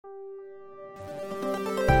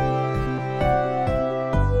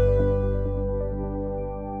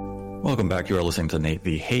Welcome back. You are listening to Nate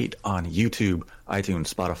the Hate on YouTube,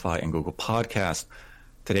 iTunes, Spotify, and Google Podcast.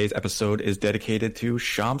 Today's episode is dedicated to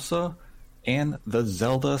Shamsa and the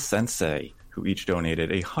Zelda Sensei, who each donated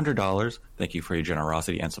 $100. Thank you for your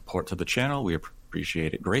generosity and support to the channel. We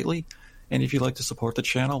appreciate it greatly. And if you'd like to support the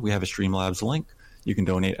channel, we have a Streamlabs link. You can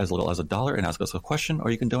donate as little as $1 and ask us a question,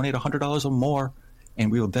 or you can donate $100 or more,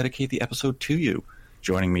 and we will dedicate the episode to you.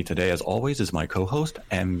 Joining me today, as always, is my co-host,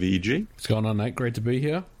 MVG. What's going on, Nate? Great to be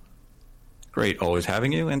here. Great, always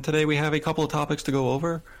having you. And today we have a couple of topics to go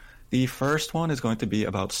over. The first one is going to be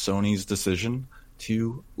about Sony's decision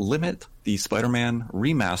to limit the Spider-Man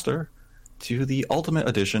remaster to the Ultimate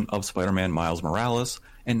Edition of Spider-Man Miles Morales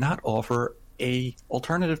and not offer a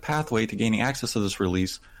alternative pathway to gaining access to this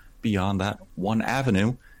release beyond that one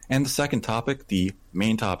avenue. And the second topic, the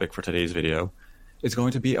main topic for today's video, is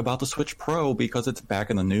going to be about the Switch Pro because it's back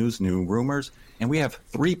in the news, new rumors, and we have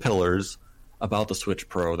 3 pillars about the Switch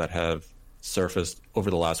Pro that have surfaced over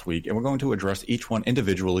the last week, and we're going to address each one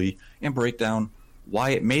individually and break down why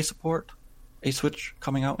it may support a Switch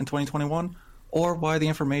coming out in 2021 or why the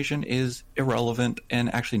information is irrelevant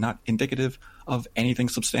and actually not indicative of anything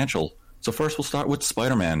substantial. So first we'll start with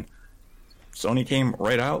Spider-Man. Sony came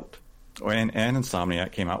right out, and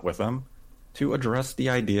Insomniac came out with them to address the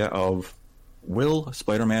idea of, will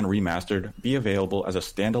Spider-Man Remastered be available as a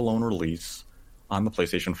standalone release on the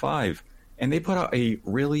PlayStation 5? And they put out a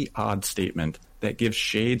really odd statement that gives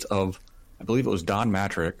shades of, I believe it was Don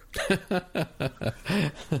Matrick. It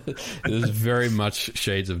is very much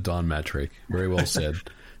shades of Don Matrick. Very well said.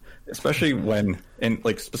 Especially when, and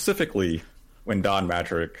like specifically when Don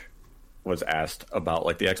Matrick was asked about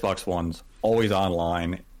like the Xbox One's always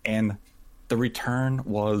online, and the return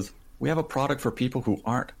was, we have a product for people who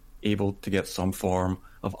aren't able to get some form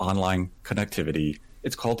of online connectivity.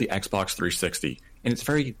 It's called the Xbox 360. And it's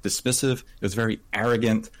very dismissive, it was very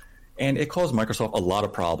arrogant, and it caused Microsoft a lot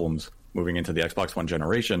of problems moving into the Xbox One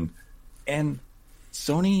generation. And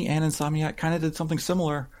Sony and Insomniac kind of did something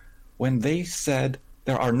similar when they said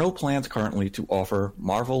there are no plans currently to offer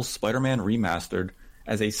Marvel's Spider-Man Remastered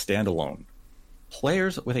as a standalone.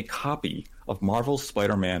 Players with a copy of Marvel's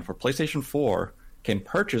Spider-Man for PlayStation 4 can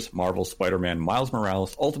purchase Marvel's Spider-Man Miles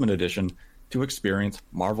Morales Ultimate Edition to experience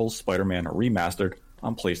Marvel's Spider-Man Remastered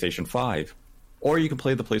on PlayStation 5. Or you can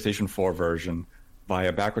play the PlayStation 4 version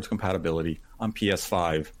via backwards compatibility on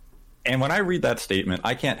PS5. And when I read that statement,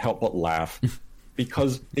 I can't help but laugh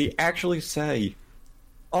because they actually say,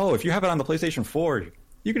 oh, if you have it on the PlayStation 4,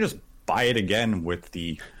 you can just buy it again with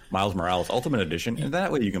the Miles Morales Ultimate Edition, and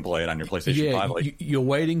that way you can play it on your PlayStation 5. Like, you're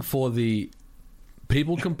waiting for the...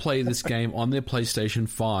 People can play this game on their PlayStation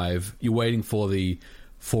 5. You're waiting for the...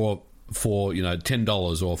 For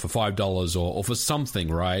 $10 or for $5 or for something,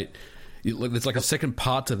 right? There's like a second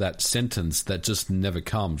part to that sentence that just never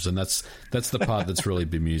comes, and that's the part that's really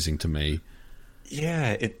bemusing to me.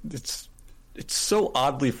 Yeah, it's so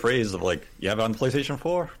oddly phrased of like, you have it on PlayStation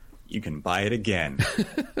 4, you can buy it again.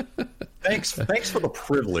 Thanks for the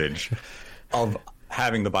privilege of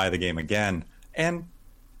having to buy the game again. And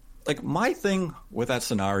like, my thing with that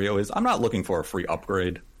scenario is I'm not looking for a free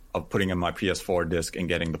upgrade of putting in my PS4 disc and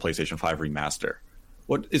getting the PlayStation 5 remaster.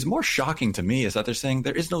 What is more shocking to me is that they're saying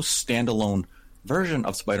there is no standalone version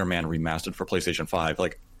of Spider-Man Remastered for PlayStation 5.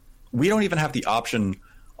 Like, we don't even have the option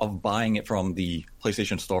of buying it from the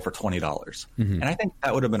PlayStation Store for $20. Mm-hmm. And I think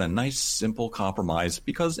that would have been a nice, simple compromise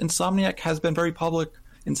because Insomniac has been very public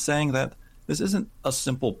in saying that this isn't a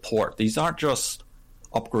simple port. These aren't just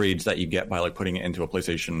upgrades that you get by like putting it into a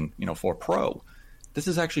PlayStation 4 Pro. This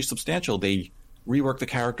is actually substantial. They rework the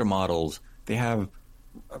character models. They have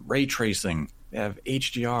ray tracing. They have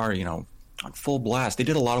HDR, on full blast. They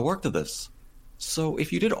did a lot of work to this. So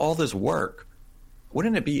if you did all this work,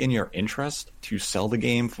 wouldn't it be in your interest to sell the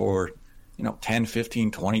game for, $10, $15,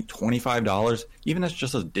 $20, $25, even as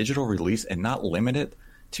just a digital release and not limit it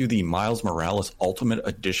to the Miles Morales Ultimate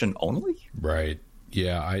Edition only? Right.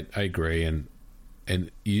 Yeah, I agree. And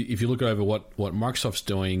if you look over what Microsoft's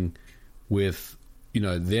doing with,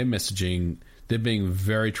 their messaging, they're being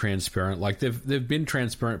very transparent. Like they've been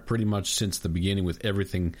transparent pretty much since the beginning with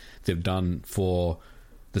everything they've done for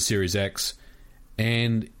the Series X,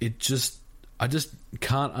 and I just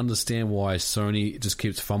can't understand why Sony just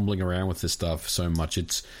keeps fumbling around with this stuff so much.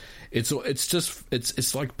 It's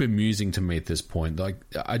like bemusing to me at this point. Like,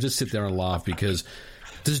 I just sit there and laugh because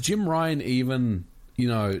does Jim Ryan even?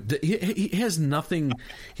 He has nothing.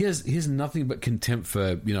 He has nothing but contempt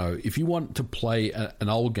for if you want to play an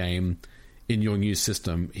old game in your new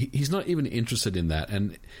system, he's not even interested in that.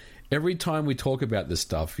 And every time we talk about this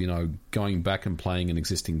stuff, going back and playing an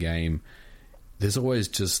existing game, there's always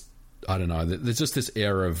just I don't know. There's just this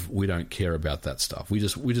air of we don't care about that stuff. We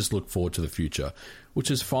just look forward to the future, which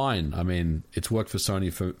is fine. I mean, it's worked for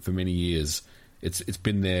Sony for many years. It's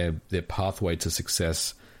been their pathway to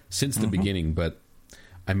success since the beginning. But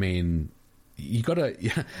I mean, you got to.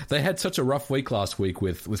 Yeah, they had such a rough week last week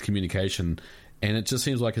with communication, and it just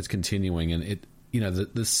seems like it's continuing. And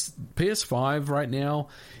this PS5 right now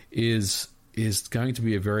is going to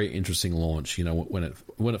be a very interesting launch. When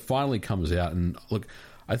it finally comes out. And look,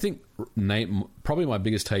 I think, Nate, probably my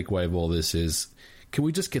biggest takeaway of all this is, can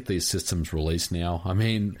we just get these systems released now? I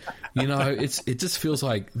mean, it just feels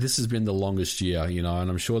like this has been the longest year, and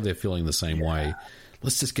I'm sure they're feeling the same way.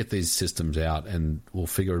 Let's just get these systems out, and we'll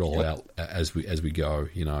figure it all out as we go.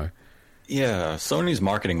 Yeah, Sony's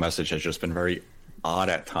marketing message has just been very odd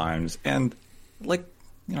at times, and like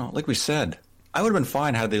we said, I would have been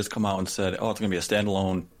fine had they just come out and said, "Oh, it's going to be a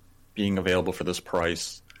standalone, being available for this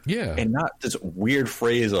price." Yeah, and not this weird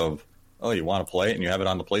phrase of, "Oh, you want to play it and you have it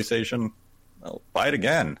on the PlayStation? Well, buy it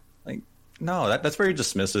again." Like, no, that's very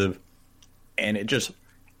dismissive, and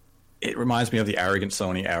it reminds me of the arrogant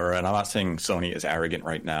Sony era. And I'm not saying Sony is arrogant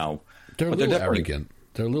right now. They're a little arrogant.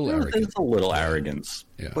 There's a little arrogance.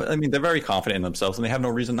 Yeah. But I mean, they're very confident in themselves, and they have no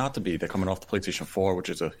reason not to be. They're coming off the PlayStation 4, which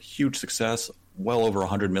is a huge success, well over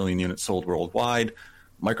 100 million units sold worldwide.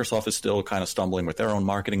 Microsoft is still kind of stumbling with their own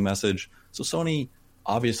marketing message. So Sony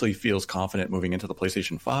obviously feels confident moving into the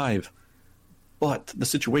PlayStation 5. But the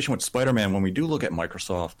situation with Spider-Man, when we do look at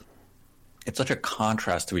Microsoft, it's such a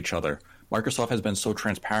contrast to each other. Microsoft has been so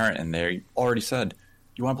transparent, and they already said,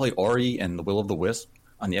 you want to play Ori and the Will of the Wisp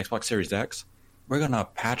on the Xbox Series X? We're going to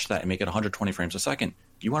patch that and make it 120 frames a second.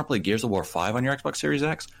 Do you want to play Gears of War 5 on your Xbox Series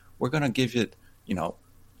X? We're going to give it,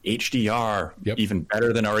 HDR, even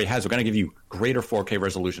better than it already has. We're going to give you greater 4K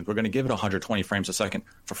resolutions. We're going to give it 120 frames a second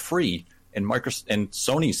for free. And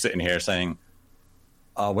Sony's sitting here saying,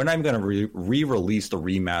 we're not even going to re-release the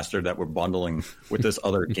remaster that we're bundling with this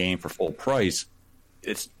other game for full price.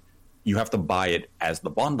 You have to buy it as the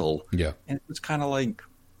bundle. Yeah. And it's kind of like,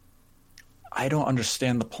 I don't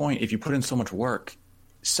understand the point. If you put in so much work,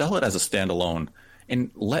 sell it as a standalone and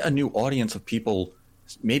let a new audience of people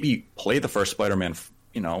maybe play the first Spider-Man,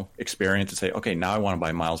 experience and say, okay, now I want to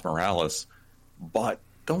buy Miles Morales, but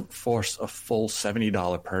don't force a full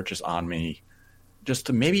 $70 purchase on me just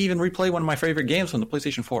to maybe even replay one of my favorite games from the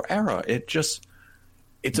PlayStation 4 era.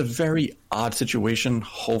 It's a very odd situation.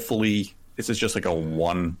 Hopefully this is just like a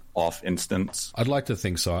one-off instance. I'd like to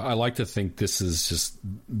think so. I like to think this is just,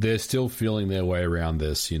 they're still feeling their way around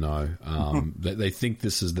this, They think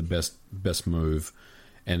this is the best move.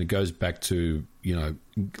 And it goes back to,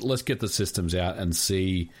 let's get the systems out and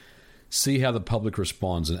see how the public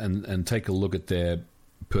responds and take a look at their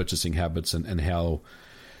purchasing habits and how,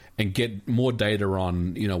 and get more data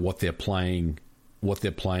on, what they're playing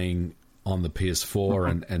on the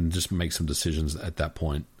PS4 and just make some decisions at that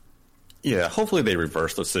point. Yeah, hopefully they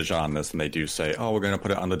reverse the decision on this and they do say, oh, we're going to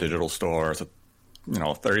put it on the digital store as a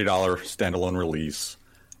 $30 standalone release.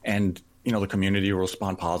 And, the community will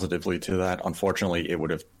respond positively to that. Unfortunately, it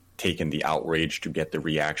would have taken the outrage to get the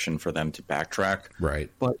reaction for them to backtrack.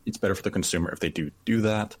 Right. But it's better for the consumer if they do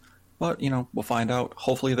that. But, we'll find out.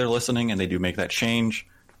 Hopefully they're listening and they do make that change.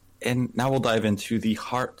 And now we'll dive into the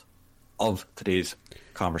heart of today's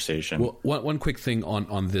conversation. Well, one quick thing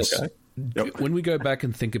on this. Okay. Yep. When we go back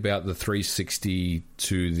and think about the 360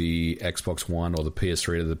 to the Xbox One or the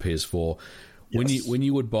PS3 to the PS4, yes. when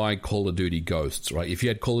you would buy Call of Duty Ghosts, right? If you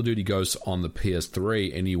had Call of Duty Ghosts on the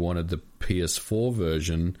PS3 and you wanted the PS4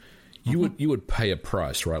 version, you would pay a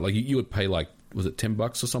price, right? Like you would pay was it $10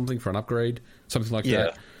 or something for an upgrade, something like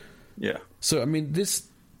that? Yeah. So I mean,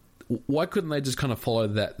 why couldn't they just kind of follow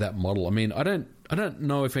that model? I mean, I don't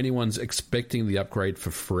know if anyone's expecting the upgrade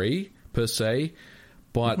for free per se,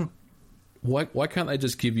 but why can't they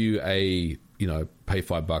just give you a pay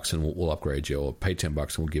 $5 and we'll upgrade you, or pay $10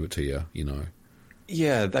 and we'll give it to you?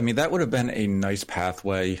 Yeah, I mean that would have been a nice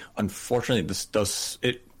pathway. Unfortunately,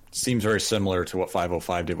 it seems very similar to what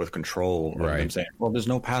 505 did with Control. Right. Them saying, well, there's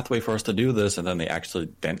no pathway for us to do this, and then they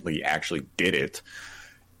accidentally actually did it,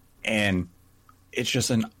 and it's just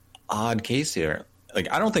an odd case here. Like,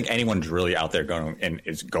 I don't think anyone's really out there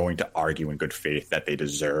is going to argue in good faith that they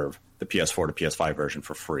deserve the PS4 to PS5 version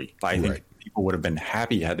for free. But I think people would have been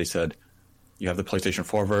happy had they said, you have the PlayStation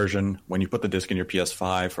 4 version. When you put the disc in your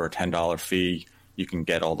PS5 for a $10 fee, you can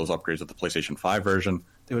get all those upgrades with the PlayStation 5 version.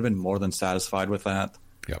 They would have been more than satisfied with that.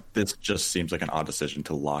 Yep. This just seems like an odd decision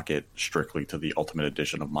to lock it strictly to the Ultimate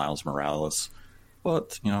Edition of Miles Morales.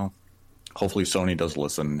 But, hopefully Sony does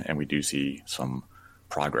listen and we do see some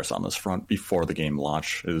progress on this front before the game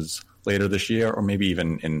launches later this year, or maybe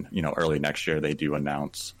even in early next year they do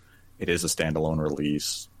announce It is a standalone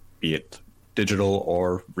release, be it digital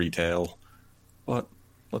or retail. But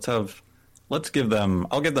I'll give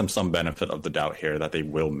them some benefit of the doubt here that they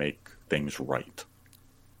will make things right.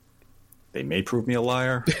 They may prove me a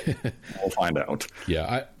liar. We'll find out.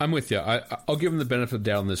 Yeah, I'm with you. I'll give them the benefit of the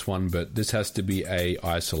doubt on this one, but this has to be a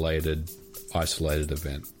isolated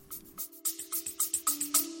event.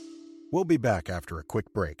 We'll be back after a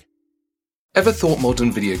quick break. Ever thought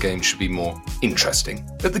modern video games should be more interesting?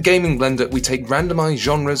 At the Gaming Blender, we take randomized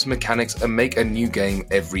genres, mechanics, and make a new game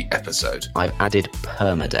every episode. I've added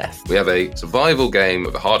permadeath. We have a survival game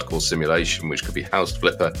of a hardcore simulation, which could be House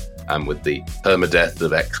Flipper, and with the permadeath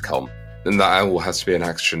of XCOM. And that all has to be an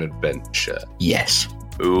action-adventure. Yes.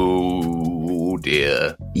 Oh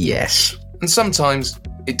dear. Yes. And sometimes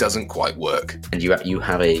it doesn't quite work. And you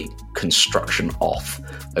have a construction off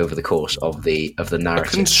over the course of the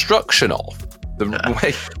narrative. A construction off.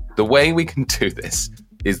 The way we can do this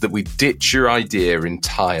is that we ditch your idea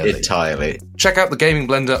entirely. Entirely. Check out the Gaming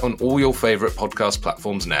Blender on all your favourite podcast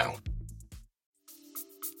platforms now.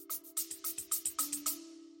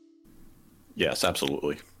 Yes,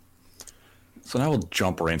 absolutely. So now we'll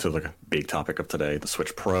jump right into the big topic of today, the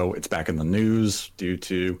Switch Pro. It's back in the news due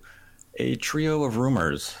to a trio of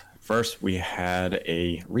rumors. First, we had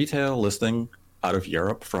a retail listing out of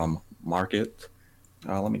Europe from Market.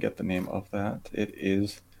 Let me get the name of that. It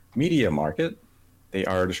is Media Market. They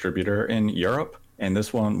are a distributor in Europe, and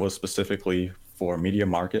this one was specifically for Media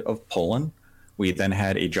Market of Poland. We then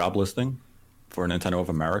had a job listing for Nintendo of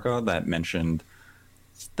America that mentioned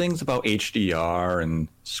things about HDR and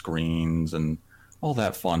screens and all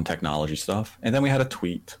that fun technology stuff. And then we had a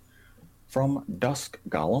tweet from Dusk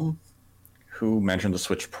Golem, who mentioned the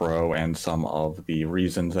Switch Pro and some of the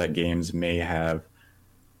reasons that games may have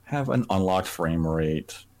an unlocked frame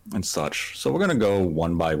rate and such. So we're going to go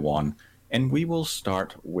one by one, and we will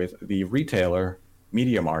start with the retailer,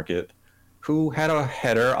 Media Market, who had a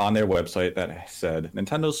header on their website that said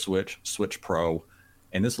Nintendo Switch, Switch Pro,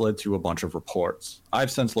 and this led to a bunch of reports.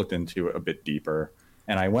 I've since looked into it a bit deeper,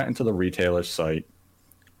 and I went into the retailer's site,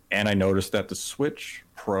 and I noticed that the Switch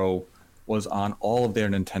Pro was on all of their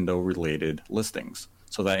Nintendo-related listings.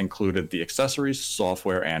 So that included the accessories,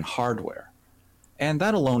 software, and hardware. And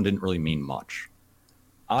that alone didn't really mean much.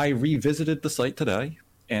 I revisited the site today,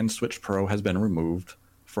 and Switch Pro has been removed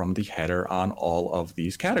from the header on all of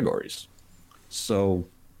these categories. So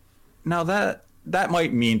now that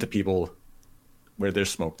might mean to people, where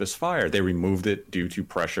there's smoke, there's fire. They removed it due to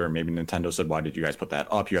pressure. Maybe Nintendo said, why did you guys put that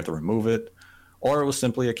up? You have to remove it. Or it was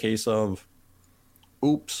simply a case of,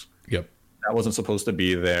 oops, Yep, that wasn't supposed to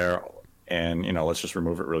be there. And, let's just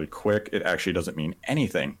remove it really quick. It actually doesn't mean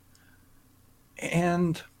anything.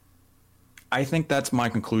 And I think that's my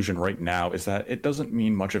conclusion right now, is that it doesn't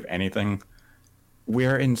mean much of anything.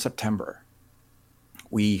 We're in September.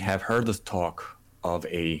 We have heard the talk of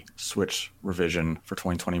a Switch revision for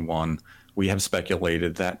 2021. We have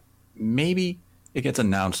speculated that maybe it gets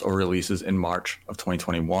announced or releases in March of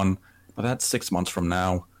 2021, but that's 6 months from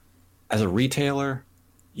now. As a retailer,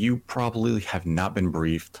 you probably have not been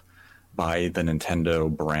briefed by the Nintendo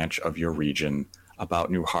branch of your region about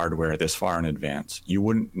new hardware this far in advance. You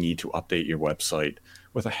wouldn't need to update your website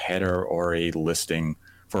with a header or a listing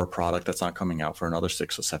for a product that's not coming out for another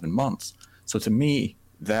 6 or 7 months. So to me,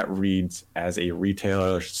 that reads as a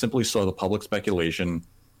retailer simply saw the public speculation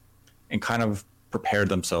and kind of prepared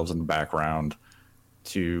themselves in the background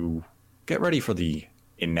to get ready for the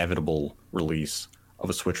inevitable release of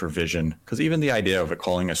a Switch revision. Because even the idea of it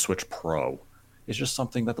calling a Switch Pro is just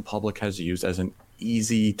something that the public has used as an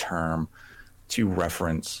easy term to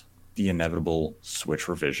reference the inevitable Switch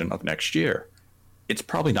revision of next year. It's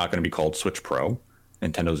probably not going to be called Switch Pro.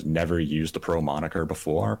 Nintendo's never used the Pro moniker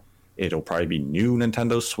before. It'll probably be new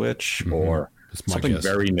Nintendo Switch or something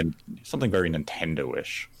very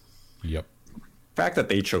Nintendo-ish. Yep. The fact that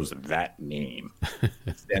they chose that name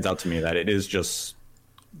stands out to me, that it is just,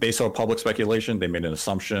 they saw public speculation, they made an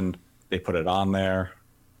assumption, they put it on there,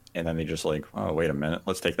 and then they just like, oh, wait a minute,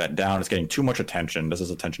 let's take that down. It's getting too much attention. This is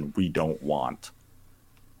attention we don't want.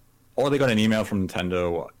 Or they got an email from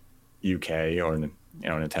Nintendo UK or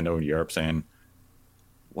Nintendo Europe saying,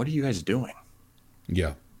 what are you guys doing?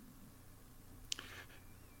 Yeah.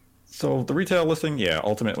 So the retail listing, yeah,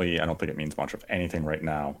 ultimately, I don't think it means much of anything right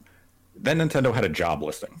now. Then Nintendo had a job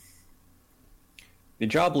listing. The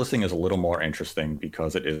job listing is a little more interesting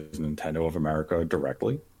because it is Nintendo of America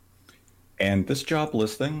directly. And this job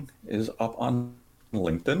listing is up on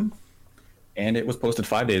LinkedIn. And it was posted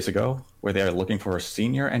 5 days ago, where they are looking for a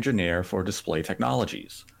senior engineer for display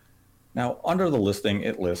technologies. Now, under the listing,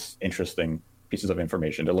 it lists interesting pieces of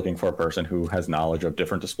information. They're looking for a person who has knowledge of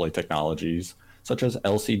different display technologies, such as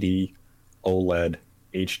LCD, OLED,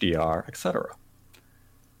 HDR, etc.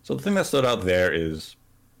 So the thing that stood out there is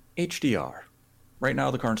HDR. Right now,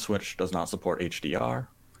 the current Switch does not support HDR.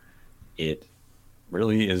 It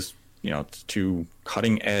really is, it's too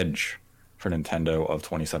cutting edge for Nintendo of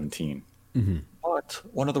 2017. But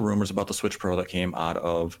one of the rumors about the Switch Pro that came out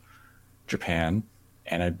of Japan,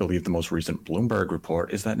 and I believe the most recent Bloomberg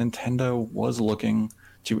report, is that Nintendo was looking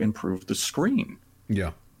to improve the screen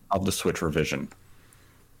of the Switch revision.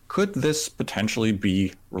 Could this potentially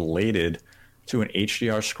be related to an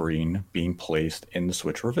HDR screen being placed in the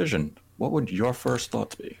Switch revision? What would your first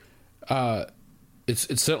thoughts be?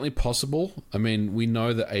 It's certainly possible. I mean, we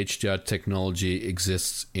know that HDR technology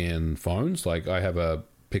exists in phones. Like, I have a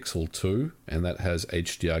Pixel 2, and that has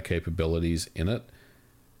HDR capabilities in it.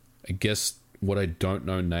 I guess what I don't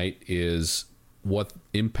know, Nate, is what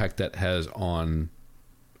impact that has on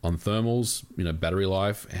thermals, battery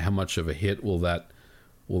life. How much of a hit will that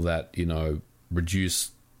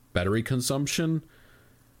reduce battery consumption?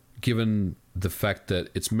 Given the fact that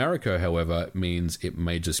it's Marico, however, means it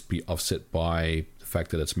may just be offset by the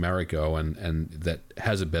fact that it's Marico and that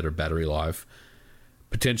has a better battery life.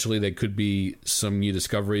 Potentially, there could be some new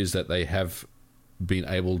discoveries that they have been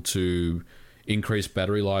able to increase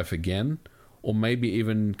battery life again, or maybe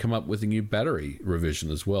even come up with a new battery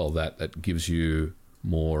revision as well that gives you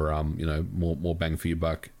more more bang for your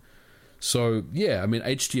buck. So yeah, I mean,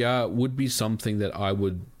 HDR would be something that I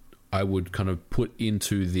would kind of put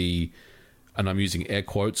into the, and I'm using air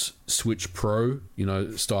quotes, Switch Pro,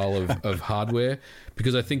 style of hardware,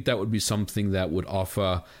 because I think that would be something that would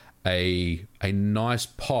offer a nice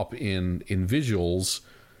pop in visuals,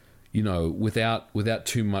 without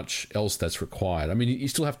too much else that's required. I mean, you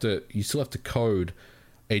still have to code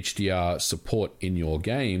HDR support in your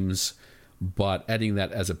games, but adding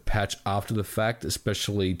that as a patch after the fact,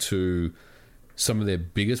 especially to some of their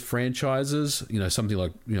biggest franchises, something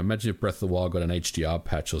like, imagine if Breath of the Wild got an HDR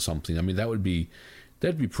patch or something. I mean, that'd be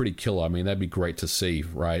pretty killer. I mean, that'd be great to see,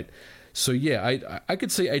 right? So yeah, I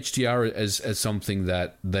could see HDR as something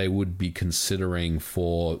that they would be considering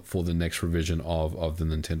for the next revision of the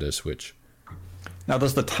Nintendo Switch. Now,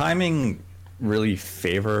 does the timing really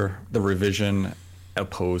favor the revision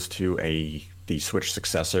opposed to the Switch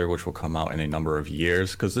successor, which will come out in a number of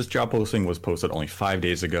years? Because this job posting was posted only 5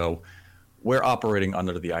 days ago. We're operating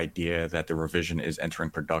under the idea that the revision is entering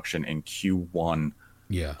production in Q1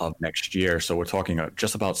 of next year. So we're talking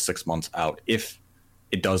just about 6 months out if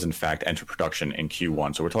it does, in fact, enter production in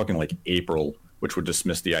Q1. So we're talking like April, which would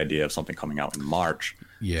dismiss the idea of something coming out in March.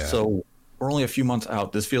 Yeah. So we're only a few months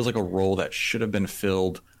out. This feels like a role that should have been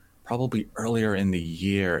filled probably earlier in the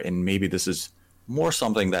year. And maybe this is more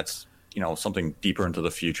something that's, something deeper into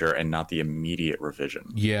the future and not the immediate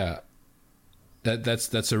revision. Yeah.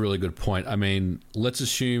 That's a really good point. I mean, let's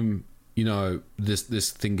assume,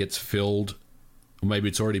 this thing gets filled, or maybe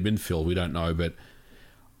it's already been filled. We don't know, but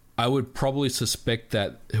I would probably suspect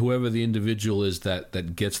that whoever the individual is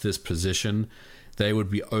that gets this position, they would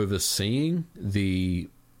be overseeing the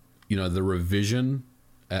revision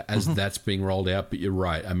as that's being rolled out. But you're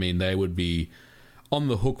right. I mean, they would be on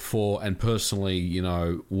the hook for, and personally,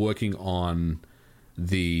 working on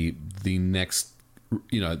the next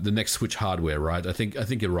Switch hardware, right? I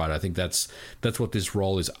think you're right. I think that's what this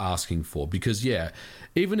role is asking for, because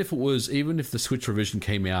even if the Switch revision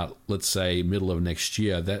came out, let's say middle of next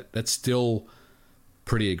year, that's still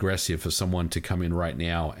pretty aggressive for someone to come in right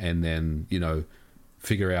now and then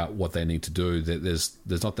figure out what they need to do.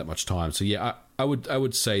 There's not that much time. So yeah, I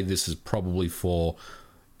would say this is probably, for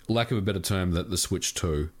lack of a better term, the Switch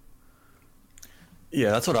 2.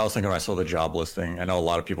 Yeah, that's what I was thinking when I saw the job listing. I know a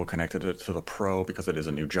lot of people connected it to the Pro because it is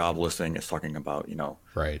a new job listing. It's talking about,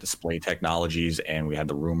 right, display technologies, and we had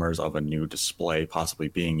the rumors of a new display possibly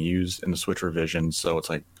being used in the Switch revision. So it's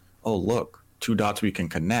like, oh, look, 2 dots we can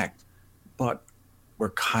connect. But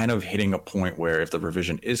we're kind of hitting a point where if the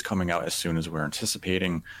revision is coming out as soon as we're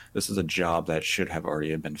anticipating, this is a job that should have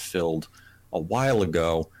already been filled a while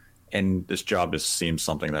ago. And this job just seems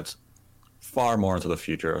something that's far more into the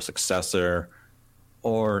future, a successor,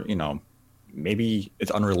 or, maybe it's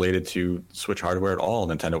unrelated to Switch hardware at all.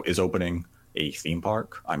 Nintendo is opening a theme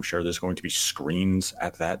park. I'm sure there's going to be screens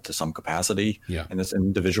at that to some capacity. Yeah. And this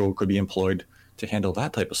individual could be employed to handle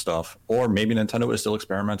that type of stuff. Or maybe Nintendo is still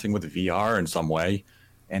experimenting with VR in some way,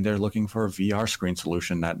 and they're looking for a VR screen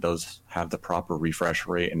solution that does have the proper refresh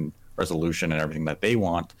rate and resolution and everything that they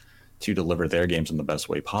want to deliver their games in the best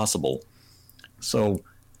way possible. So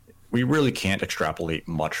we really can't extrapolate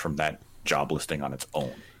much from that job listing on its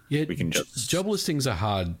own. Yeah, we can just job listings are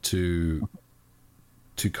hard to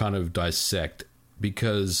kind of dissect,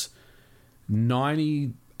 because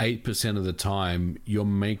 98% of the time you're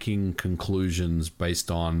making conclusions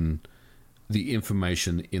based on the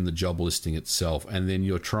information in the job listing itself, and then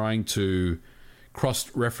you're trying to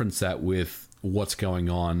cross-reference that with what's going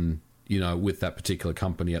on, with that particular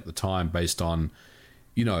company at the time, based on,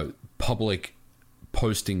 public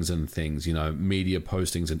postings and things, media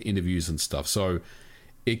postings and interviews and stuff. So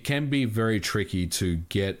it can be very tricky to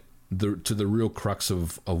get to the real crux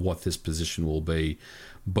of what this position will be.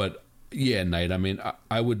 But yeah, Nate, I mean,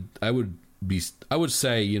 I would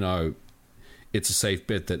say, it's a safe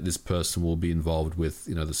bet that this person will be involved with,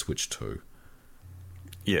 the Switch 2.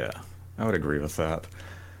 Yeah, I would agree with that.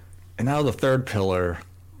 And now the third pillar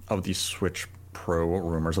of the Switch Pro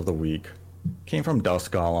rumors of the week came from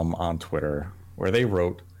Dusk Golem on Twitter, where they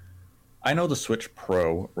wrote, "I know the Switch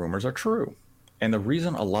Pro rumors are true, and the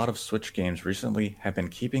reason a lot of Switch games recently have been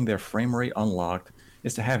keeping their frame rate unlocked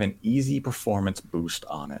is to have an easy performance boost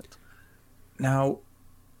on it." Now,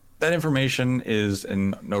 that information is,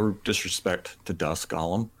 in no disrespect to Dusk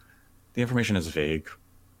Golem, the information is vague,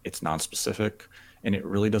 it's nonspecific, and it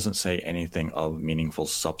really doesn't say anything of meaningful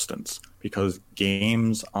substance, because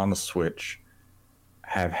games on the Switch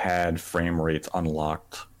have had frame rates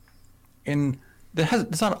unlocked, and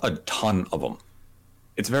there's not a ton of them.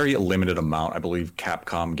 It's a very limited amount. I believe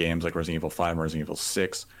Capcom games like Resident Evil 5 and Resident Evil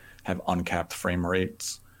 6 have uncapped frame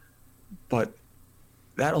rates, but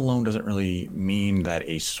that alone doesn't really mean that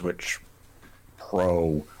a Switch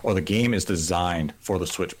Pro or the game is designed for the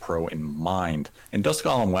Switch Pro in mind. And Dusk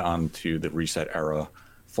Golem went on to the Reset Era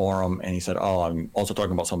forum and he said, I'm also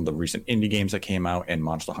talking about some of the recent indie games that came out and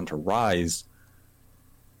Monster Hunter Rise.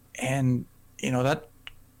 And, that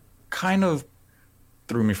kind of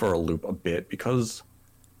threw me for a loop a bit, because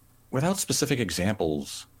without specific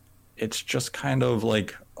examples, it's just kind of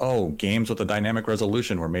like, games with a dynamic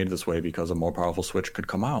resolution were made this way because a more powerful Switch could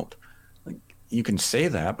come out. Like, you can say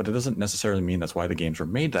that, but it doesn't necessarily mean that's why the games were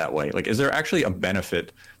made that way. Like, is there actually a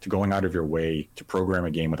benefit to going out of your way to program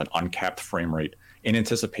a game with an uncapped frame rate in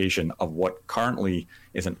anticipation of what currently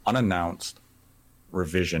is an unannounced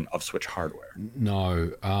revision of Switch hardware?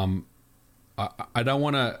 No, I don't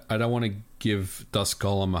want to give Dusk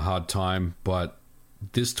Golem a hard time, but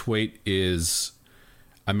this tweet is,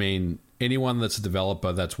 I mean, anyone that's a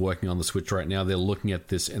developer that's working on the Switch right now, they're looking at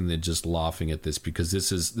this and they're just laughing at this, because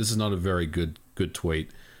this is not a very good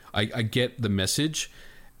tweet. I get the message,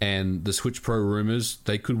 and the Switch Pro rumors,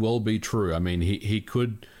 they could well be true. I mean, he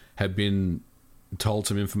could have been told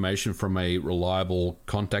some information from a reliable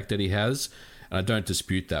contact that he has, and I don't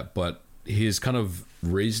dispute that, but his kind of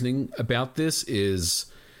reasoning about this is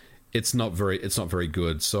it's not very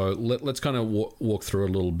good. So let's kind of walk through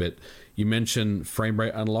a little bit. You mentioned frame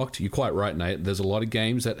rate unlocked. You're quite right, Nate. There's a lot of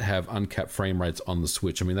games that have uncapped frame rates on the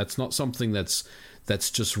Switch. I mean, that's not something that's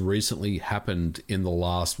just recently happened in the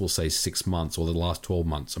last, we'll say, 6 months or the last 12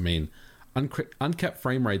 months. I mean, uncapped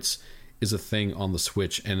frame rates is a thing on the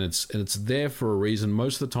Switch, and it's there for a reason.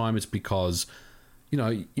 Most of the time, it's because you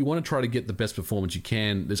want to try to get the best performance you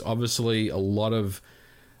can. There's obviously a lot of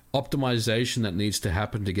optimization that needs to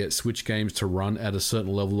happen to get Switch games to run at a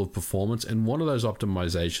certain level of performance, and one of those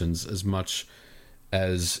optimizations, as much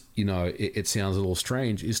as it sounds a little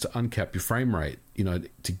strange, is to uncap your frame rate,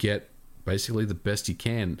 to get basically the best you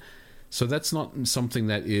can. So that's not something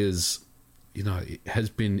that is, has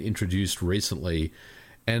been introduced recently.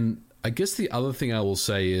 And I guess the other thing I will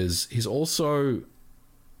say is he's also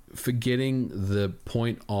forgetting the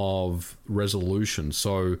point of resolution.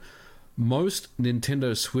 So most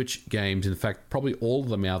Nintendo Switch games, in fact, probably all of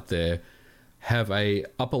them out there, have a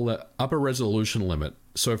upper resolution limit.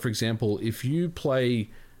 So, for example, if you play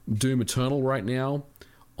Doom Eternal right now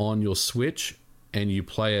on your Switch and you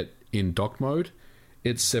play it in dock mode,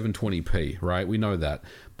 it's 720p, right? We know that.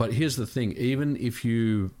 But here's the thing: even if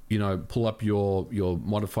you pull up your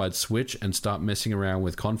modified Switch and start messing around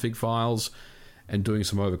with config files and doing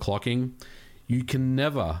some overclocking, you can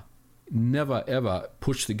never ever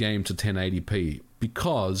push the game to 1080p,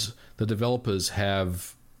 because the developers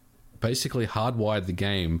have basically hardwired the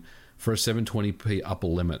game for a 720p upper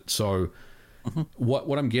limit. So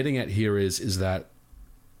what I'm getting at here is that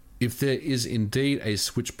if there is indeed a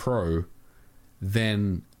Switch Pro,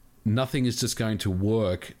 then nothing is just going to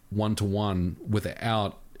work one-to-one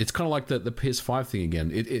without... It's kind of like the PS5 thing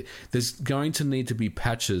again. There's going to need to be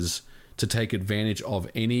patches to take advantage of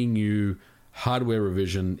any new hardware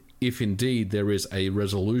revision, if indeed there is a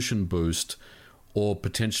resolution boost or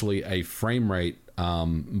potentially a frame rate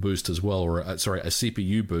boost as well, or a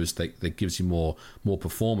CPU boost that gives you more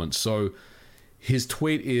performance. So his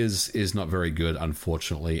tweet is not very good,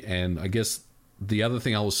 unfortunately, and I guess the other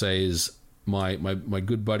thing I will say is my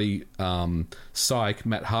good buddy Psych,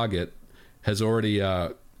 Matt Hargett, has already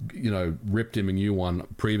ripped him a new one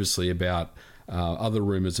previously about other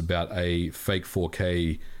rumors about a fake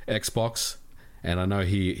 4K Xbox, and I know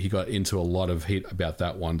he got into a lot of heat about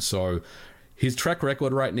that one. So his track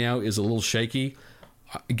record right now is a little shaky.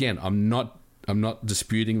 Again, I'm not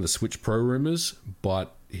disputing the Switch Pro rumors,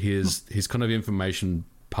 but his kind of information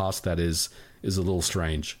past that is a little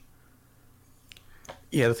strange.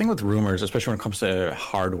 Yeah, the thing with rumors, especially when it comes to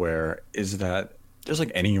hardware, is that just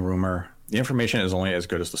like any rumor, the information is only as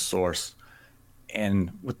good as the source.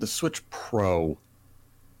 And with the Switch Pro,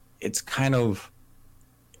 it's kind of,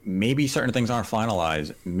 maybe certain things aren't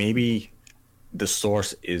finalized. Maybe the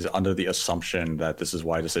source is under the assumption that this is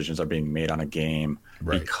why decisions are being made on a game,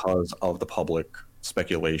 right, because of the public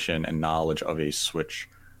speculation and knowledge of a Switch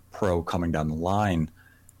Pro coming down the line.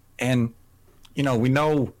 And, we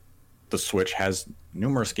know the Switch has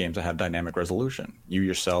numerous games that have dynamic resolution. You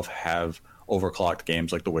yourself have overclocked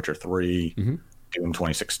games like The Witcher 3, Doom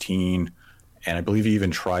 2016, and I believe you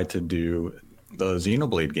even tried to do the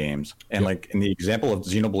Xenoblade games. And like in the example of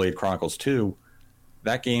Xenoblade Chronicles 2,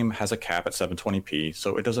 that game has a cap at 720p,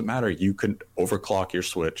 so it doesn't matter. You could overclock your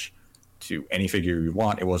Switch to any figure you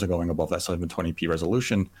want. It wasn't going above that 720p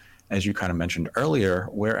resolution, as you kind of mentioned earlier,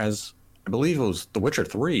 whereas I believe it was The Witcher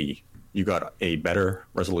 3, you got a better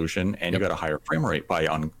resolution and you got a higher frame rate by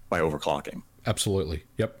overclocking. Absolutely.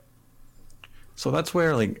 Yep. So that's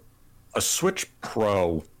where like a Switch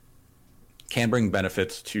Pro can bring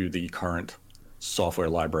benefits to the current software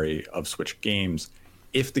library of Switch games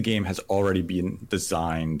if the game has already been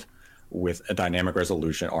designed with a dynamic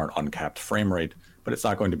resolution or an uncapped frame rate. But it's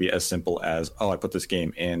not going to be as simple as, I put this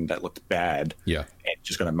game in that looked bad, and it's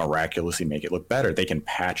just going to miraculously make it look better. They can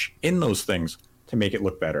patch in those things to make it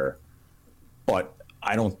look better. But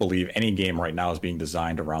I don't believe any game right now is being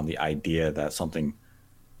designed around the idea that something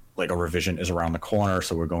like a revision is around the corner,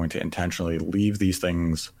 so we're going to intentionally leave these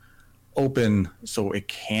things open so it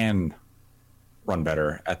can run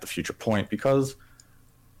better at the future point. Because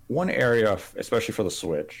one area, especially for the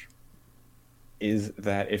Switch, is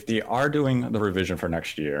that if they are doing the revision for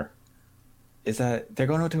next year, is that they're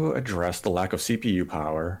going to address the lack of CPU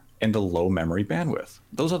power and the low memory bandwidth.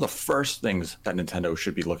 Those are the first things that Nintendo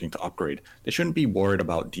should be looking to upgrade. They shouldn't be worried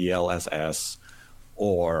about DLSS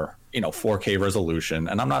or 4K resolution.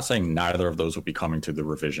 And I'm not saying neither of those will be coming to the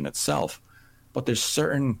revision itself, but there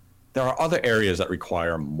are other areas that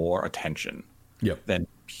require more attention than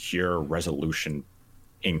pure resolution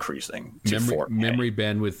increasing to 4K. Memory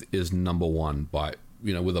bandwidth is number one by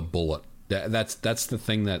with a bullet. That's the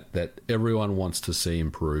thing that everyone wants to see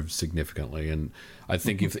improve significantly. And I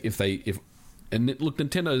think if look,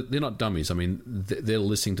 Nintendo, they're not dummies. I mean, they're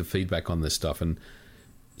listening to feedback on this stuff, and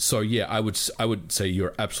so I would say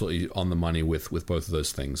you're absolutely on the money with both of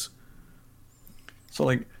those things.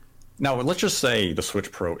 So now let's just say the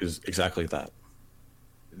Switch Pro is exactly that.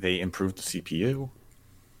 They improved the CPU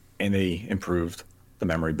and they improved the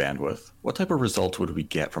memory bandwidth. What type of results would we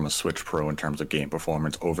get from a Switch Pro in terms of game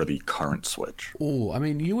performance over the current Switch? Oh, I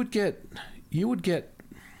mean, you would get.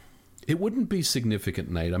 It wouldn't be significant,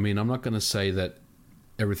 Nate. I mean, I'm not going to say that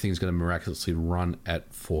everything's going to miraculously run at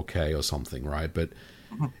 4K or something, right? But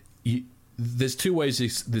there's two ways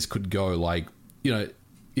this could go. Like,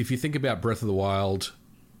 if you think about Breath of the Wild,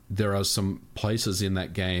 there are some places in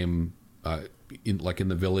that game, in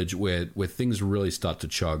the village, where things really start to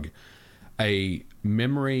chug. A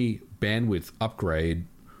memory bandwidth upgrade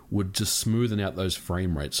would just smoothen out those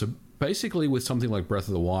frame rates. So basically with something like Breath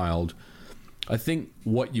of the Wild, I think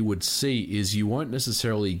what you would see is you won't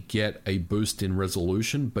necessarily get a boost in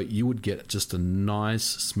resolution, but you would get just a nice,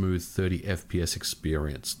 smooth 30 FPS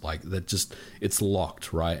experience. Like that, just it's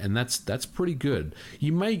locked, right? And that's pretty good.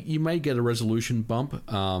 You may get a resolution bump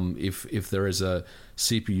if there is a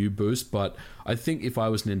CPU boost, but I think if I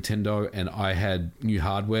was Nintendo and I had new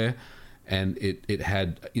hardware and it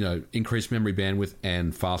had increased memory bandwidth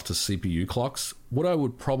and faster CPU clocks, what I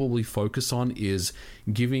would probably focus on is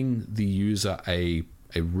giving the user a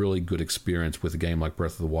really good experience with a game like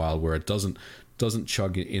Breath of the Wild, where it doesn't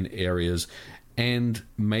chug in areas, and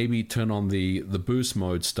maybe turn on the boost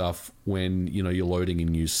mode stuff when you're loading in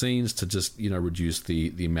new scenes to just reduce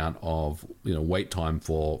the amount of wait time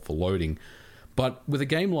for loading. But with a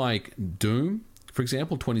game like Doom, for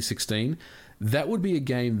example, 2016, that would be a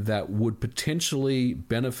game that would potentially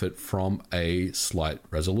benefit from a slight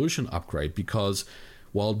resolution upgrade, because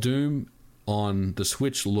while Doom on the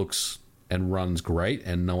Switch looks and runs great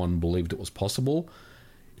and no one believed it was possible,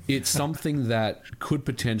 it's something that could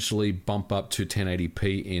potentially bump up to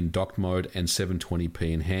 1080p in docked mode and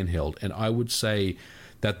 720p in handheld. And I would say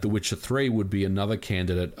that The Witcher 3 would be another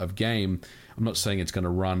candidate of game. I'm not saying it's going to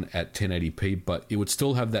run at 1080p, but it would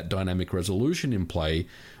still have that dynamic resolution in play,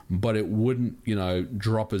 but it wouldn't,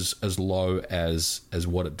 drop as low as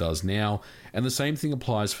what it does now. And the same thing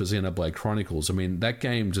applies for Xenoblade Chronicles. I mean, that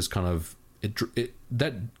game just kind of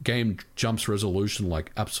that game jumps resolution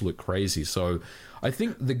like absolute crazy. So I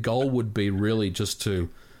think the goal would be really just to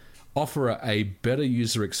offer a better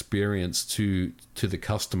user experience to the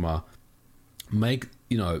customer, make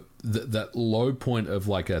that low point of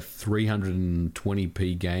like a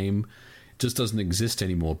 320p game just doesn't exist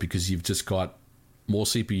anymore, because you've just got more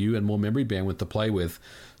CPU and more memory bandwidth to play with.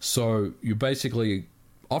 So you're basically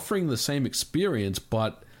offering the same experience,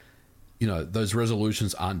 but those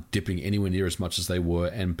resolutions aren't dipping anywhere near as much as they were,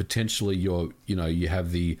 and potentially you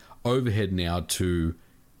have the overhead now to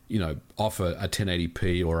offer a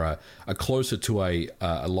 1080p or a closer to a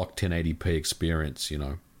locked 1080p experience.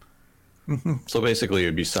 So basically, it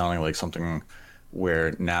would be sounding like something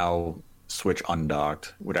where now Switch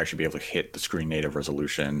undocked would actually be able to hit the screen native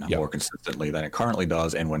resolution more consistently than it currently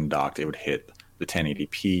does, and when docked, it would hit the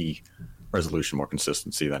 1080p resolution more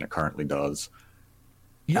consistency than it currently does.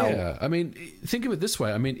 Yeah, I mean, think of it this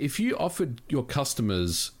way. I mean, if you offered your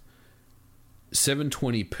customers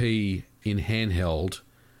 720p in handheld,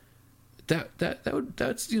 that's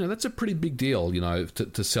a pretty big deal,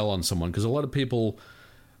 to sell on someone, because a lot of people,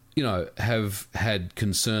 have had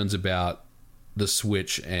concerns about the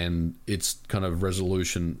Switch and its kind of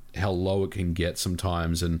resolution, how low it can get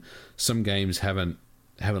sometimes, and some games haven't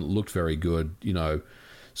looked very good,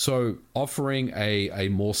 So offering a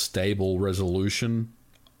more stable resolution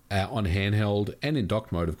on handheld and in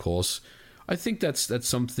dock mode, of course, I think that's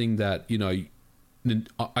something that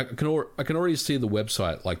I can already see the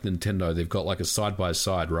website, like Nintendo. They've got like a side by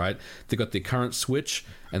side, right? They've got their current Switch,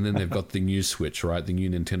 and then they've got the new Switch, right? The new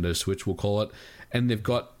Nintendo Switch, we'll call it, and they've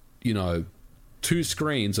got two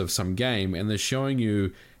screens of some game, and they're showing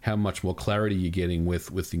you how much more clarity you're getting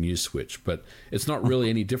with the new Switch, but it's not really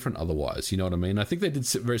any different otherwise. You know what I mean? I think they did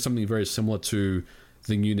something very similar to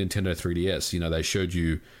the new Nintendo 3DS. They showed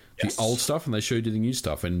you the old stuff and they showed you the new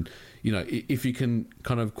stuff, and if you can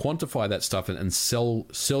kind of quantify that stuff and sell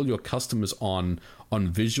your customers on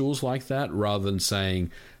visuals like that, rather than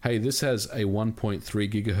saying, hey, this has a 1.3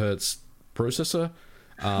 gigahertz processor,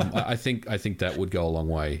 I think that would go a long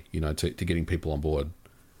way, to getting people on board.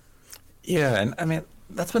 Yeah, and I mean,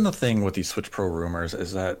 that's been the thing with these Switch Pro rumors,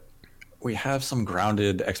 is that we have some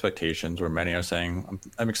grounded expectations where many are saying,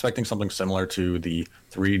 I'm expecting something similar to the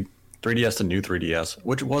 3DS to new 3DS,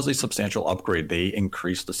 which was a substantial upgrade. They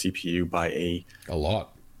increased the CPU by a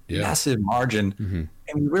lot, massive margin,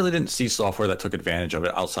 and we really didn't see software that took advantage of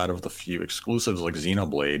it outside of the few exclusives like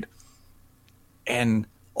Xenoblade. And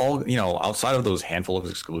all outside of those handful of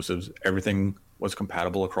exclusives, everything was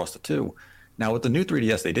compatible across the two. Now with the new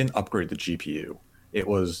 3DS, they didn't upgrade the GPU.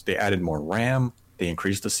 They added more RAM, they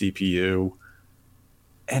increased the CPU,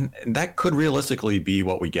 and that could realistically be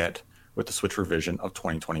what we get with the Switch revision of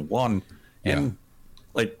 2021. Yeah. And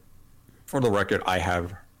like, for the record, I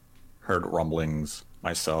have heard rumblings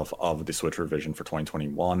myself of the Switch revision for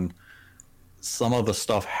 2021. Some of the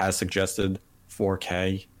stuff has suggested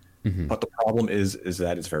 4K, but the problem is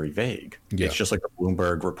that it's very vague. Yeah. It's just like the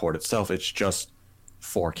Bloomberg report itself. It's just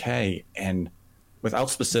 4K, and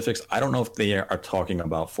without specifics, I don't know if they are talking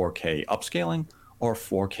about 4K upscaling or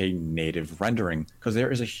 4K native rendering, because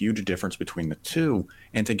there is a huge difference between the two.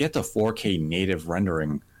 And to get to 4K native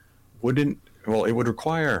rendering it would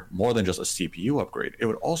require more than just a CPU upgrade. It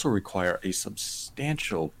would also require a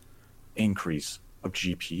substantial increase of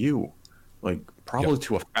GPU, like probably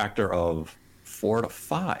to a factor of 4 to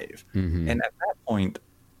 5. And at that point,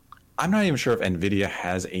 I'm not even sure if NVIDIA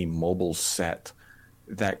has a mobile set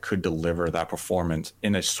that could deliver that performance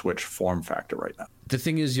in a Switch form factor right now. The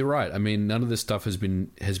thing is, you're right. I mean, none of this stuff has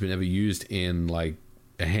been ever used in like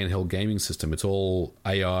a handheld gaming system. It's all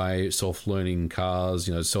AI, self-learning cars,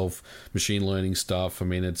 self machine learning stuff. I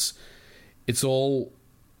mean, it's all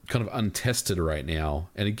kind of untested right now.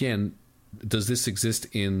 And again, does this exist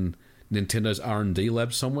in Nintendo's R&D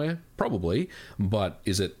lab somewhere? Probably, but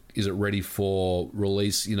is it ready for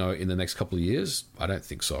release? In the next couple of years? I don't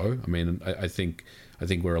think so. I mean, I think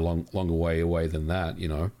we're a longer way away than that.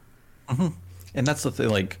 And that's the thing.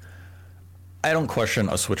 Like, I don't question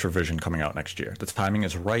a Switch revision coming out next year. The timing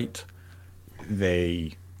is right.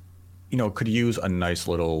 They, could use a nice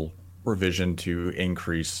little revision to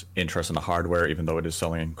increase interest in the hardware, even though it is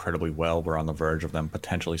selling incredibly well. We're on the verge of them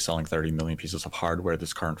potentially selling 30 million pieces of hardware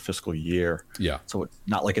this current fiscal year. Yeah. So it's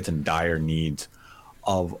not like it's in dire need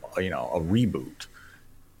of, a reboot.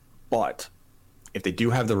 But if they do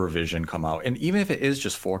have the revision come out, and even if it is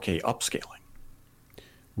just 4K upscaling,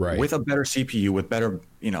 right, with a better CPU, with better,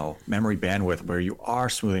 memory bandwidth, where you are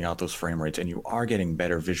smoothing out those frame rates and you are getting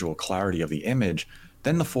better visual clarity of the image,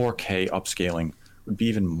 then the 4K upscaling would be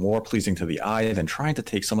even more pleasing to the eye than trying to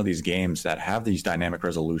take some of these games that have these dynamic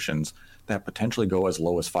resolutions that potentially go as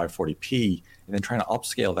low as 540p and then trying to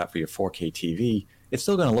upscale that for your 4K TV. It's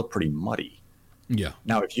still going to look pretty muddy. Yeah.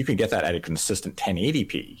 Now, if you could get that at a consistent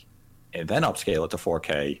 1080p and then upscale it to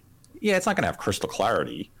 4K, yeah, it's not going to have crystal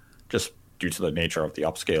clarity just due to the nature of the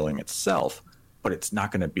upscaling itself, but it's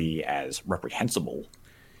not going to be as reprehensible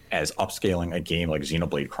as upscaling a game like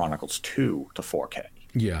Xenoblade Chronicles 2 to 4K.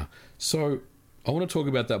 Yeah. So I want to talk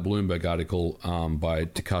about that Bloomberg article by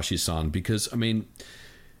Takashi-san because,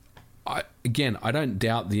 I don't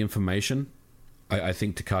doubt the information. I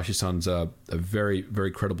think Takashi-san's a very, very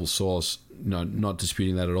credible source. No, not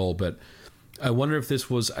disputing that at all. But I wonder if this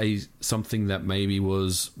was something that maybe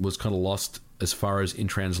was kind of lost as far as in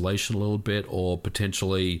translation a little bit, or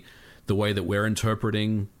potentially the way that we're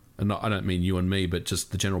interpreting. And I don't mean you and me, but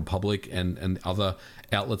just the general public and other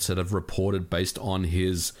outlets that have reported based on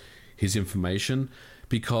his information,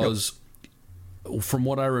 because from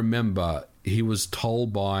what I remember, he was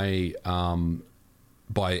told by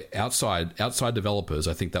outside developers,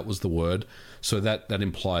 I think that was the word, so that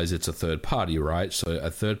implies it's a third party, right? So a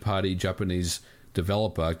third party Japanese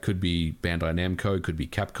developer could be Bandai Namco, could be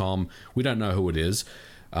Capcom, we don't know who it is.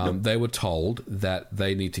 They were told that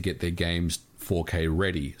they need to get their games 4K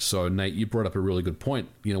ready. So Nate, you brought up a really good point.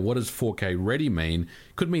 What does 4K ready mean?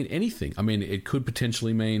 Could mean anything. It could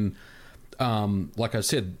potentially mean, like I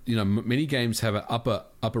said, many games have an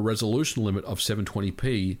upper resolution limit of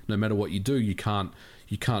 720p. No matter what you do, you can't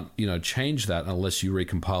change that unless you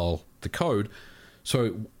recompile the code.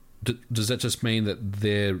 So does that just mean that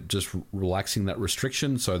they're just relaxing that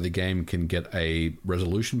restriction so the game can get a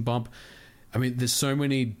resolution bump? There's so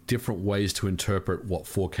many different ways to interpret what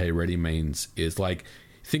 4K ready means. Is like,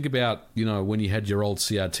 think about, when you had your old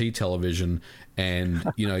CRT television and,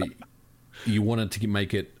 you wanted to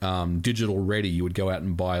make it digital ready, you would go out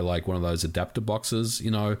and buy like one of those adapter boxes,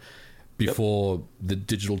 before the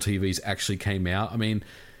digital TVs actually came out.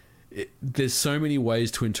 There's so many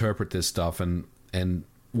ways to interpret this stuff. And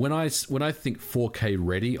when I think 4K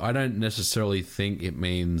ready, I don't necessarily think it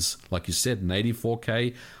means, like you said, native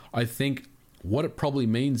 4K. I think what it probably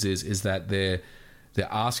means is that they're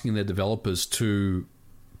asking their developers to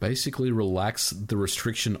basically relax the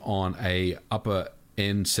restriction on a upper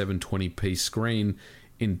end 720p screen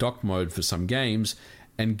in dock mode for some games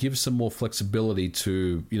and give some more flexibility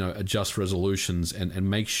to adjust resolutions and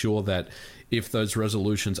make sure that if those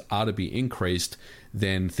resolutions are to be increased,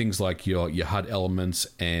 then things like your HUD elements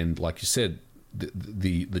and, like you said,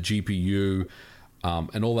 the GPU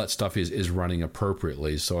and all that stuff is running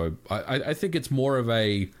appropriately. So I think it's more of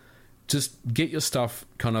a just get your stuff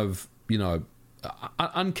kind of,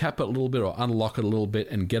 uncap it a little bit or unlock it a little bit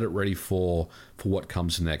and get it ready for what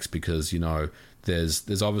comes next, because,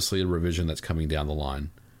 there's obviously a revision that's coming down the line.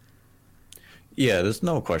 Yeah, there's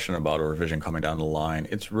no question about a revision coming down the line.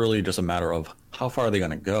 It's really just a matter of how far are they going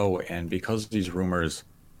to go. And because these rumors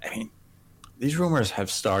have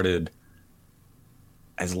started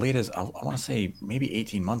as late as, I want to say, maybe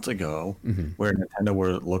 18 months ago, where Nintendo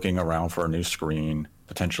were looking around for a new screen,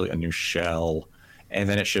 potentially a new shell, and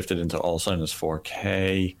then it shifted into all of a sudden this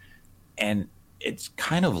 4K. And it's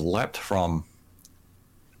kind of leapt from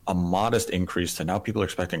a modest increase to now people are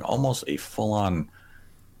expecting almost a full-on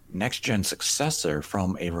next-gen successor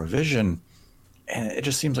from a revision. And it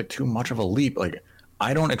just seems like too much of a leap. Like,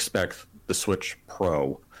 I don't expect the Switch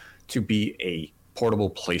Pro to be a portable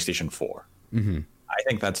PlayStation 4. I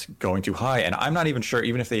think that's going too high. And I'm not even sure,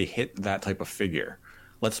 even if they hit that type of figure,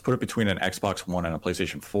 let's put it between an Xbox One and a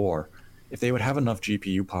PlayStation 4, if they would have enough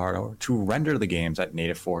GPU power to render the games at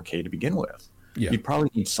native 4K to begin with. Yeah. You'd probably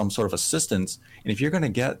need some sort of assistance. And if you're going to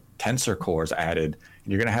get Tensor cores added,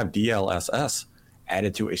 and you're going to have DLSS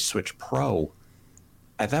added to a Switch Pro,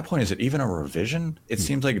 at that point, is it even a revision? It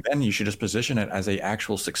seems like then you should just position it as a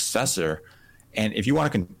actual successor. And if you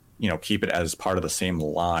want to, keep it as part of the same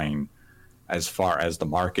line as far as the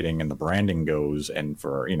marketing and the branding goes, and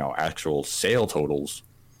for, actual sale totals,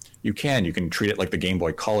 you can treat it like the Game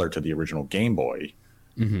Boy Color to the original Game Boy.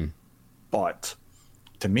 But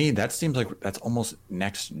to me, that seems like that's almost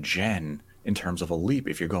next gen in terms of a leap.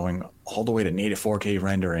 If you're going all the way to native 4K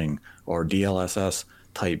rendering or DLSS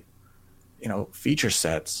type feature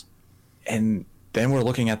sets. And then we're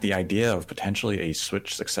looking at the idea of potentially a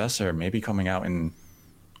Switch successor maybe coming out in,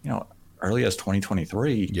 early as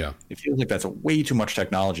 2023. Yeah. It feels like that's way too much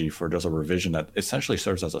technology for just a revision that essentially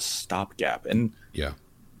serves as a stopgap. And Yeah.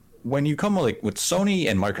 when you come with Sony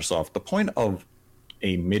and Microsoft, the point of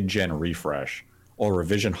a mid-gen refresh or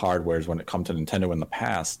revision hardwares when it comes to Nintendo in the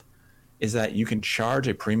past is that you can charge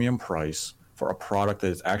a premium price for a product that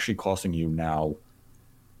is actually costing you now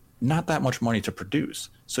not that much money to produce.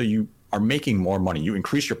 So you are making more money. You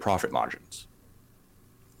increase your profit margins.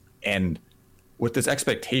 And with this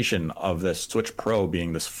expectation of the Switch Pro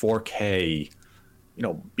being this 4K,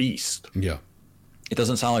 beast, Yeah. it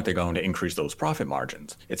doesn't sound like they're going to increase those profit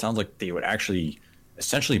margins. It sounds like they would actually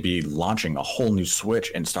essentially be launching a whole new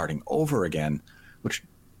Switch and starting over again, which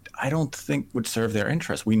I don't think would serve their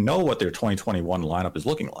interest. We know what their 2021 lineup is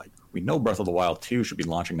looking like. We know Breath of the Wild 2 should be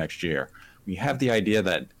launching next year. We have the idea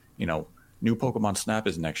that, new Pokemon Snap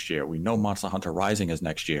is next year. We know Monster Hunter Rising is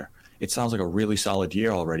next year. It sounds like a really solid year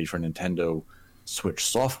already for Nintendo Switch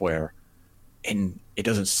software, and it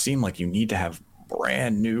doesn't seem like you need to have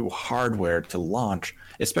brand new hardware to launch,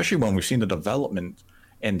 especially when we've seen the development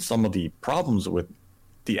and some of the problems with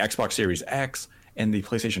the Xbox Series X and the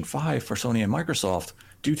PlayStation 5 for Sony and Microsoft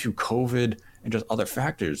due to COVID and just other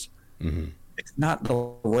factors. Mm-hmm. It's not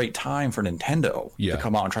the right time for Nintendo Yeah. to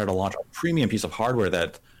come out and try to launch a premium piece of hardware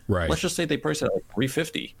that, Right. let's just say they price it at like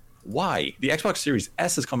 $350. Why? The Xbox Series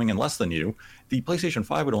S is coming in less than you. The PlayStation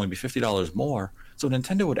 5 would only be $50 more. So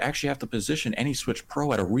Nintendo would actually have to position any Switch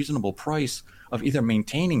Pro at a reasonable price of either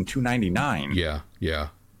maintaining $299, Yeah. Yeah.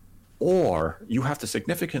 or you have to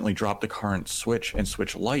significantly drop the current Switch and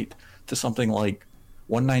Switch Lite to something like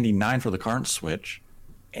 $199 for the current Switch.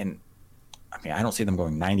 And I don't see them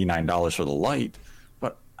going $99 for the Lite,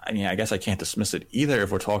 but I guess I can't dismiss it either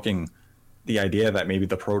if we're talking the idea that maybe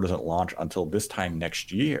the Pro doesn't launch until this time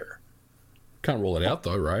next year. Can't rule it out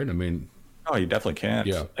though, right? Oh, you definitely can't.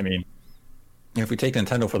 Yeah. If we take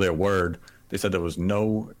Nintendo for their word, they said there was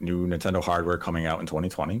no new Nintendo hardware coming out in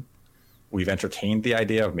 2020. We've entertained the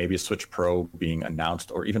idea of maybe a Switch Pro being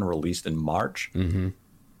announced or even released in March. Mm-hmm.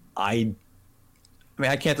 I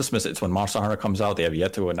can't dismiss it. It's when Monster Hunter comes out. They have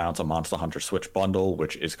yet to announce a Monster Hunter Switch bundle,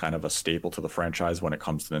 which is kind of a staple to the franchise when it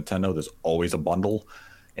comes to Nintendo. There's always a bundle,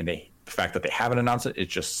 and the fact that they haven't announced it is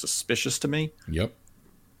just suspicious to me. Yep.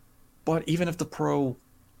 But even if the Pro,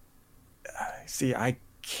 I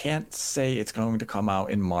can't say it's going to come out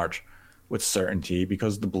in March with certainty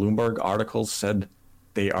because the Bloomberg articles said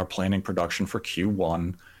they are planning production for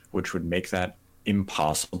Q1, which would make that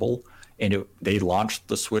impossible. And they launched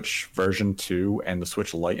the Switch version 2 and the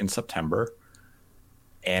Switch Lite in September.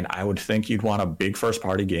 And I would think you'd want a big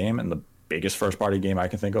first-party game, and the biggest first-party game I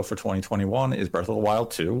can think of for 2021 is Breath of the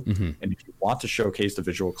Wild 2. Mm-hmm. And if you want to showcase the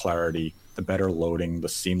visual clarity, the better loading, the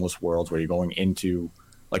seamless worlds where you're going into,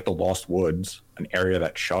 like the Lost Woods, an area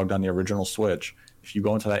that chugged on the original Switch, if you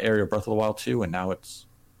go into that area of Breath of the Wild 2 and now it's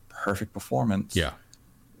perfect performance, Yeah.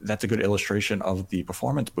 that's a good illustration of the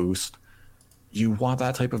performance boost. You want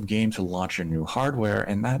that type of game to launch your new hardware,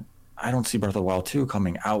 and that I don't see Breath of the Wild 2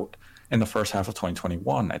 coming out in the first half of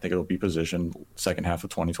 2021. I think it'll be positioned second half of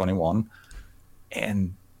 2021.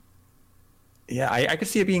 And yeah, I could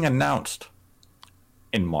see it being announced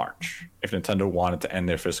in March if Nintendo wanted to end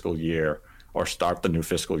their fiscal year or start the new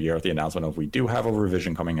fiscal year with the announcement of we do have a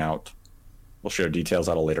revision coming out. We'll share details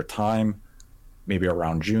at a later time. Maybe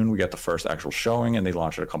around June we get the first actual showing and they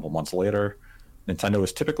launch it a couple months later. Nintendo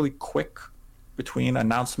is typically quick between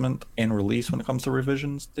announcement and release when it comes to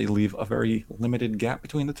revisions. They leave a very limited gap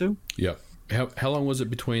between the two. Yep. How long was it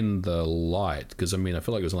between the Lite? Because I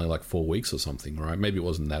feel like it was only like 4 weeks or something, right? Maybe it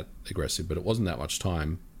wasn't that aggressive, but it wasn't that much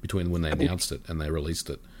time between when they announced it and they released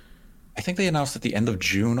it. I think they announced at the end of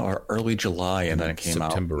June or early July, and then it came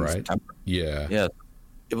September, out in right? September. Yeah. Yeah,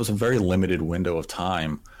 it was a very limited window of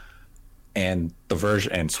time. And the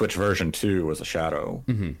version and Switch version 2 was a shadow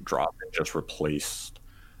drop. It just replaced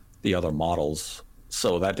the other models.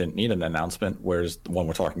 So that didn't need an announcement, whereas the one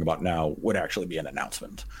we're talking about now would actually be an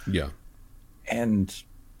announcement. Yeah. And,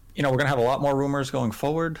 we're going to have a lot more rumors going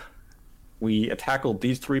forward. We tackled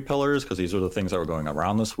these 3 pillars because these are the things that were going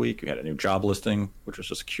around this week. We had a new job listing, which was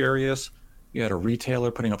just curious. You had a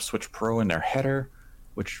retailer putting up Switch Pro in their header,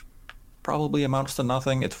 which probably amounts to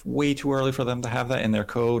nothing. It's way too early for them to have that in their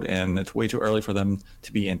code, and it's way too early for them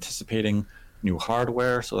to be anticipating new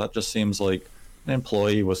hardware. So that just seems like an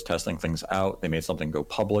employee was testing things out. They made something go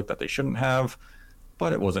public that they shouldn't have,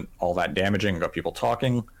 but it wasn't all that damaging. It got people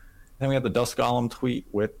talking. Then we had the Dust Golem tweet,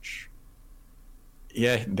 which,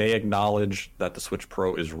 yeah, they acknowledge that the Switch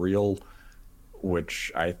Pro is real,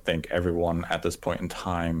 which I think everyone at this point in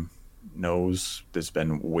time knows there's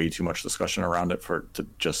been way too much discussion around it for it to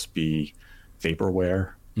just be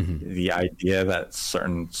vaporware. The idea that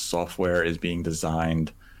certain software is being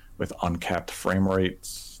designed with uncapped frame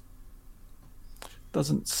rates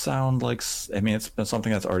doesn't sound like, I mean, it's been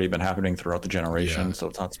something that's already been happening throughout the generation, so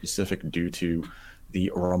it's not specific due to the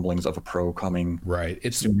rumblings of a Pro coming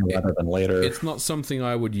It's sooner rather than later. It's not something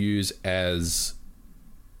I would use as,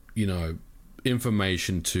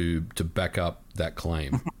 information to back up that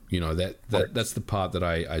claim. That's the part that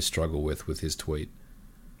I struggle with his tweet.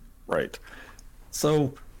 Right.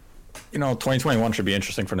 So, 2021 should be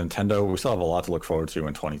interesting for Nintendo. We still have a lot to look forward to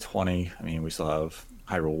in 2020. I mean, we still have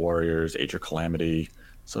Hyrule Warriors, Age of Calamity.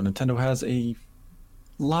 So Nintendo has a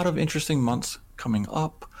lot of interesting months coming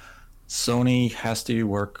up. Sony has to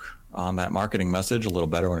work on that marketing message a little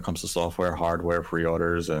better when it comes to software, hardware,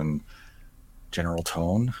 pre-orders, and general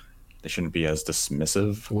tone. They shouldn't be as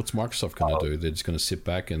dismissive. What's Microsoft going to do? They're just going to sit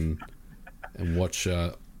back and watch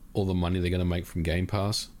all the money they're going to make from Game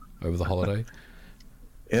Pass over the holiday?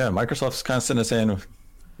 Yeah, Microsoft's kind of sitting there saying,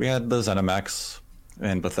 we had the ZeniMax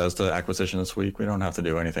and Bethesda acquisition this week. We don't have to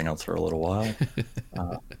do anything else for a little while.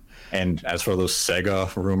 And as for those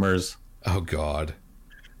Sega rumors, oh God,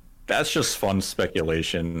 that's just fun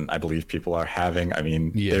speculation I believe people are having. I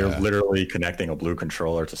mean, they're literally connecting a blue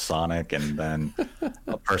controller to Sonic, and then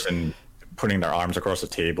a person putting their arms across the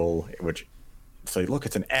table, which say, look,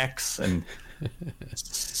 it's an X. And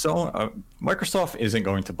so Microsoft isn't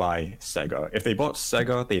going to buy Sega. If they bought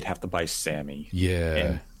Sega, they'd have to buy Sammy. Yeah.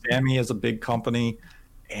 And Sammy is a big company,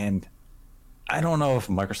 and I don't know if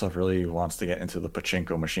Microsoft really wants to get into the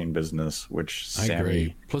pachinko machine business, which Sammy... I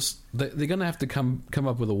agree. Plus, they're going to have to come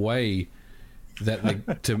up with a way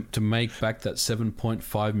that to make back that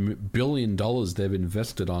 $7.5 billion they've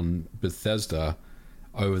invested on Bethesda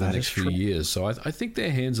over the next few years. So I think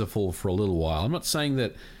their hands are full for a little while. I'm not saying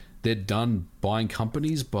that they're done buying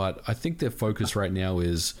companies, but I think their focus right now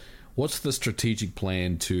is what's the strategic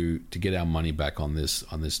plan to get our money back on this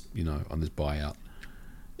buyout.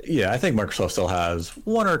 Yeah, I think Microsoft still has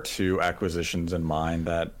one or two acquisitions in mind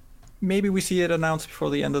that maybe we see it announced before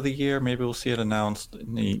the end of the year. Maybe we'll see it announced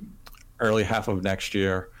in the early half of next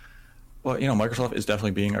year. But, Microsoft is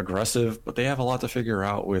definitely being aggressive, but they have a lot to figure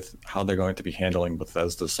out with how they're going to be handling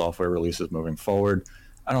Bethesda's software releases moving forward.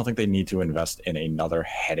 I don't think they need to invest in another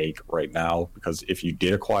headache right now, because if you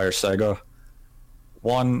did acquire Sega,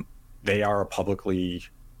 one, they are a publicly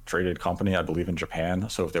traded company, I believe, in Japan.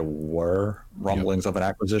 So if there were rumblings of an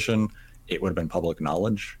acquisition, it would have been public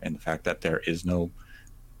knowledge. And the fact that there is no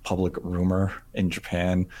public rumor in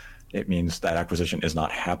Japan, it means that acquisition is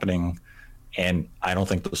not happening. And I don't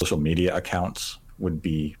think the social media accounts would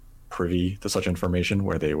be privy to such information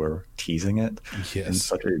where they were teasing it in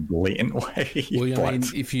such a blatant way. Well, I mean,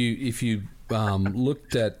 if you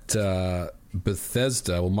looked at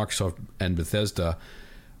Bethesda, well, Microsoft and Bethesda,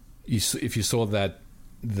 if you saw that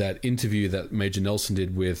interview that Major Nelson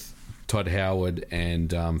did with Todd Howard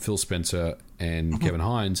and Phil Spencer and Kevin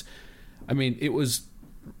Hines, I mean, it was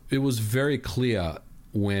very clear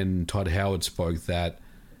when Todd Howard spoke that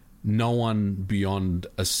no one beyond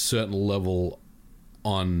a certain level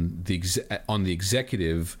on the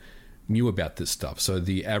executive knew about this stuff. So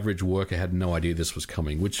the average worker had no idea this was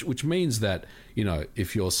coming, which means that,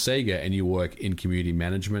 if you're Sega and you work in community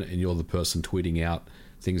management and you're the person tweeting out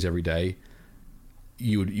things every day,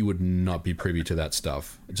 you would not be privy to that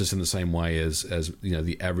stuff. Just in the same way as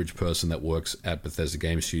the average person that works at Bethesda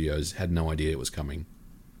Game Studios had no idea it was coming.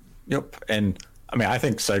 Yep. And I mean, I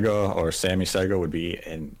think Sega or Sammy Sega would be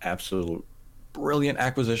an absolute brilliant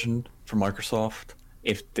acquisition for Microsoft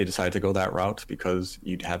if they decided to go that route, because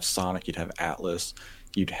you'd have Sonic, you'd have Atlas,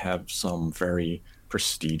 you'd have some very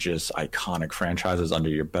prestigious, iconic franchises under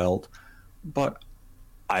your belt. But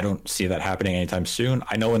I don't see that happening anytime soon.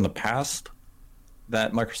 I know in the past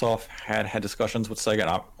that Microsoft had discussions with Sega.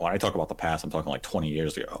 And when I talk about the past, I'm talking like 20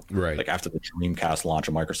 years ago. Right. Like after the Dreamcast launch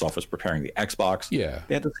and Microsoft was preparing the Xbox. Yeah.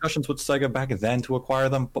 They had discussions with Sega back then to acquire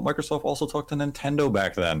them, but Microsoft also talked to Nintendo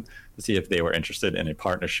back then to see if they were interested in a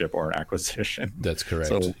partnership or an acquisition. That's correct.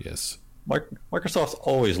 So yes. Microsoft's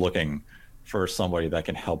always looking for somebody that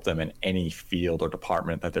can help them in any field or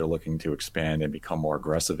department that they're looking to expand and become more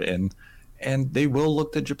aggressive in. And they will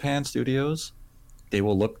look to Japan studios. They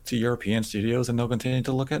will look to European studios, and they'll continue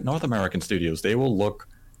to look at North American studios. They will look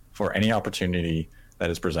for any opportunity that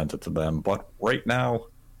is presented to them. But right now,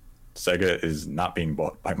 Sega is not being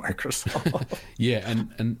bought by Microsoft. Yeah,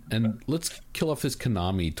 and let's kill off this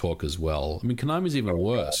Konami talk as well. I mean, Konami's even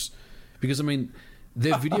worse because, I mean,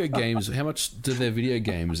 their video games, how much do their video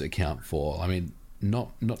games account for? I mean,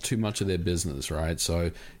 not too much of their business, right?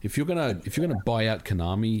 So if you're gonna buy out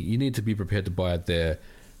Konami, you need to be prepared to buy out their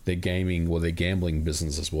gaming or their gambling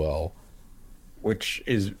business as well, which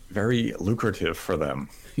is very lucrative for them.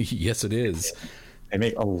 Yes, it is. They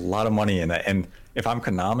make a lot of money in that. And if I'm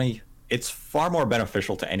Konami, it's far more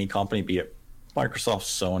beneficial to any company, be it Microsoft,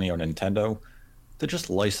 Sony, or Nintendo, to just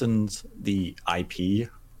license the IP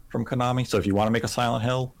from Konami. So if you want to make a Silent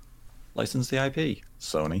Hill, license the IP,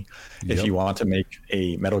 Sony. Yep. If you want to make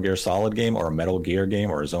a Metal Gear Solid game or a Metal Gear game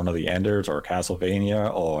or a Zone of the Enders or a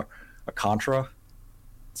Castlevania or a Contra,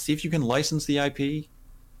 see if you can license the IP,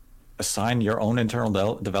 assign your own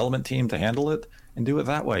internal development team to handle it, and do it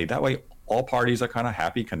that way. That way, all parties are kind of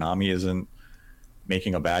happy. Konami isn't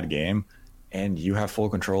making a bad game, and you have full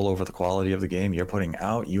control over the quality of the game you're putting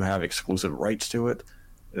out. You have exclusive rights to it.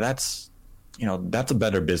 That's a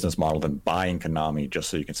better business model than buying Konami just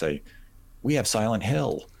so you can say, we have Silent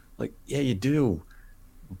Hill. Like, yeah, you do,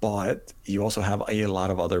 but you also have a lot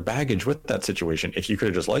of other baggage with that situation. If you could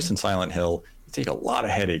have just licensed Silent Hill, you take a lot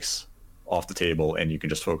of headaches off the table, and you can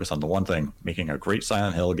just focus on the one thing, making a great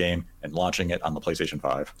Silent Hill game and launching it on the PlayStation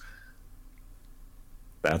 5.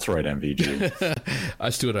 That's right, MVG. I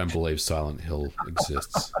still don't believe Silent Hill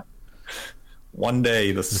exists. One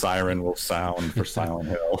day the siren will sound for Silent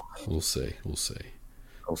Hill. We'll see.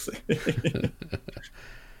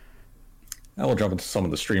 Now we'll jump into some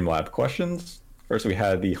of the Streamlab questions. First, we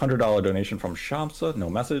had the $100 donation from Shamsa, no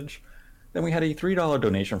message. Then we had a $3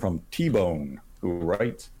 donation from T-Bone, who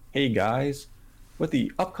writes, "Hey guys, with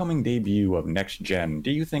the upcoming debut of Next Gen,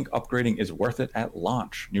 do you think upgrading is worth it at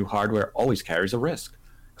launch? New hardware always carries a risk.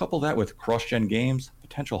 Couple that with cross-gen games,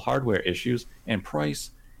 potential hardware issues, and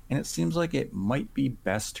price, and it seems like it might be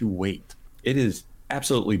best to wait. It is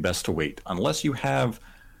absolutely best to wait. Unless you have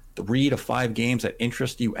 3 to 5 games that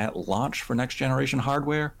interest you at launch for next generation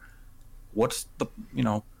hardware,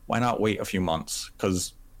 why not wait a few months?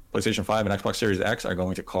 Because PlayStation 5 and Xbox Series X are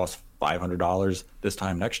going to cost $500 this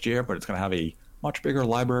time next year, but it's going to have a much bigger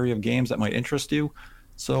library of games that might interest you.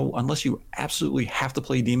 So unless you absolutely have to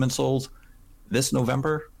play Demon's Souls this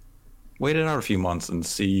November, wait it out a few months and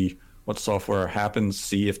see what software happens,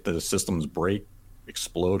 see if the systems break,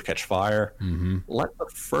 explode, catch fire. Mm-hmm. Let the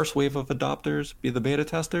first wave of adopters be the beta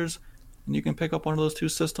testers, and you can pick up one of those 2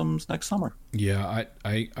 systems next summer. Yeah,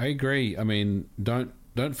 I agree. I mean, don't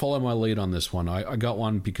follow my lead on this one. I got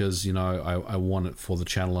one because, I want it for the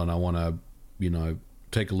channel and I want to,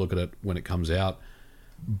 take a look at it when it comes out.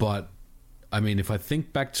 But, I mean, if I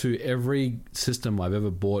think back to every system I've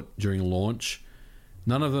ever bought during launch,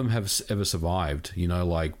 none of them have ever survived.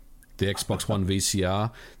 Like the Xbox One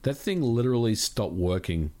VCR, that thing literally stopped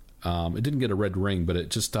working. It didn't get a red ring, but it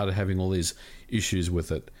just started having all these issues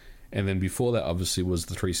with it. And then before that, obviously, was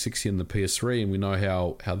the 360 and the PS3, and we know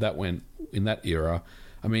how that went in that era.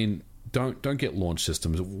 I mean, don't get launch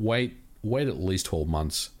systems. Wait at least 12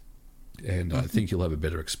 months, and I think you'll have a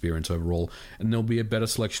better experience overall. And there'll be a better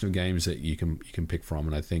selection of games that you can pick from.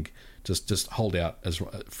 And I think just hold out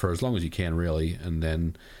for as long as you can, really, and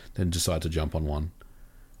then decide to jump on one.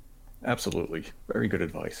 Absolutely. Very good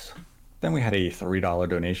advice. Then we had a $3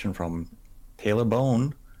 donation from Taylor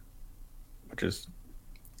Bone, which is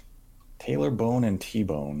Taylor Bone and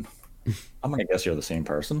T-Bone. I'm going to guess you're the same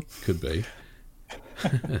person. Could be.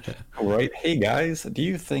 All right. Hey, guys, do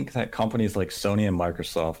you think that companies like Sony and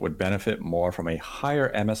Microsoft would benefit more from a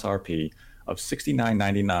higher MSRP of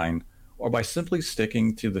 $69.99 or by simply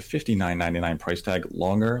sticking to the $59.99 price tag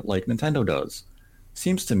longer like Nintendo does?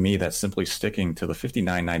 Seems to me that simply sticking to the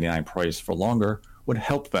 $59.99 price for longer would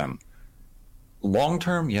help them. Long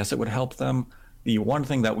term, yes, it would help them. The one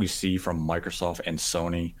thing that we see from Microsoft and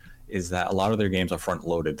Sony is that a lot of their games are front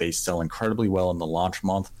loaded. They sell incredibly well in the launch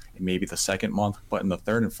month and maybe the second month, but in the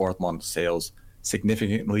third and fourth month, sales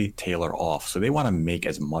significantly tailor off. So they want to make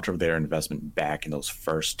as much of their investment back in those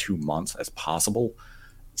first 2 months as possible.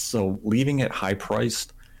 So leaving it high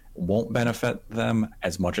priced won't benefit them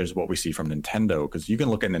as much as what we see from Nintendo, because you can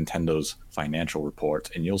look at Nintendo's financial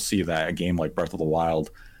reports and you'll see that a game like Breath of the Wild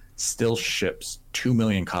still ships 2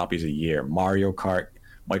 million copies a year. Mario Kart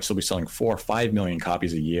might still be selling 4 or 5 million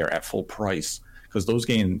copies a year at full price, because those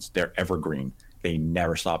games, they're evergreen. They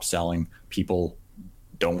never stop selling. People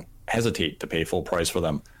don't hesitate to pay full price for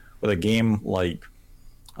them. With a game like,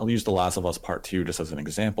 I'll use The Last of Us Part 2 just as an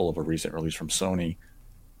example of a recent release from Sony,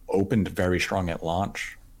 opened very strong at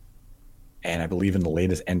launch. And I believe in the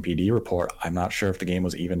latest NPD report, I'm not sure if the game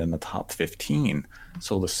was even in the top 15.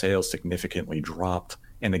 So the sales significantly dropped,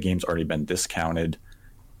 and the game's already been discounted.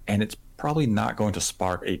 And it's probably not going to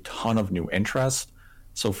spark a ton of new interest.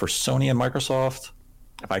 So for Sony and Microsoft,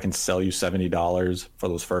 if I can sell you $70 for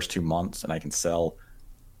those first 2 months and I can sell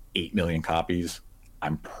 8 million copies,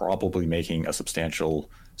 I'm probably making a substantial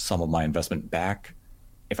sum of my investment back.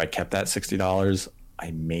 If I kept that $60,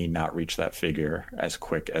 I may not reach that figure as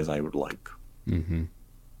quick as I would like. Mm-hmm.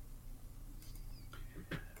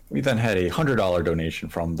 We then had a $100 donation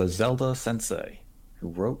from the Zelda Sensei, who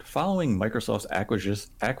wrote, following Microsoft's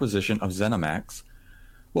acquisition of ZeniMax,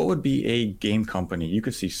 what would be a game company you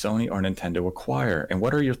could see Sony or Nintendo acquire, and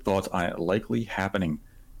what are your thoughts on it likely happening?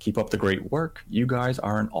 Keep up the great work. You guys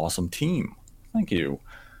are an awesome team. Thank you.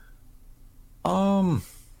 Nintendo,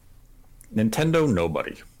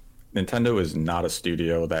 nobody. Nintendo is not a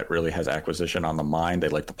studio that really has acquisition on the mind. They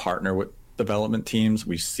like to partner with development teams.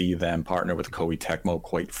 We see them partner with Koei Tecmo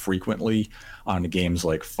quite frequently on games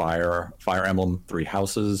like Fire Emblem, Three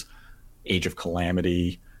Houses, Age of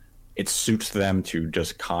Calamity. It suits them to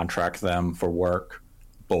just contract them for work.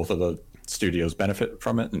 Both of the studios benefit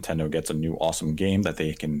from it. Nintendo gets a new awesome game that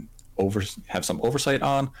they can have some oversight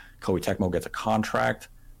on. Koei Tecmo gets a contract,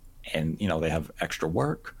 and they have extra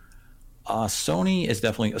work. Sony is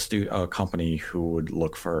definitely a company who would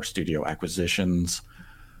look for studio acquisitions.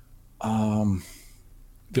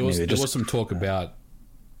 There was some talk about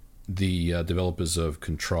the developers of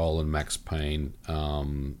Control and Max Payne.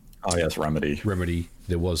 Oh yes, Remedy.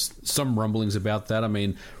 There was some rumblings about that. I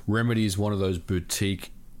mean, Remedy is one of those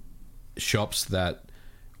boutique shops that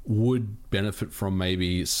would benefit from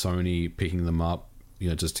maybe Sony picking them up,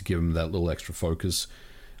 just to give them that little extra focus.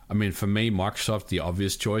 I mean, for me, Microsoft, the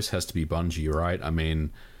obvious choice has to be Bungie, right? I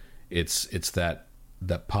mean, it's that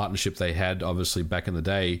partnership they had obviously back in the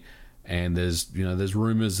day, and there's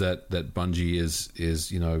rumors that Bungie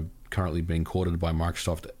is currently being courted by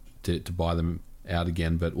Microsoft to buy them out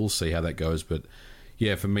again, but we'll see how that goes. But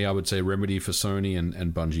yeah, for me, I would say Remedy for Sony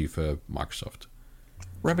and Bungie for Microsoft.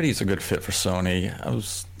 Remedy's a good fit for Sony. I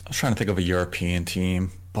was trying to think of a European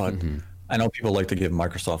team, but I know people like to give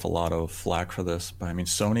Microsoft a lot of flack for this, but I mean,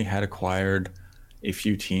 Sony had acquired a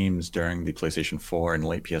few teams during the PlayStation 4 and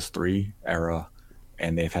late PS3 era,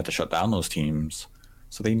 and they've had to shut down those teams.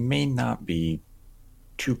 So they may not be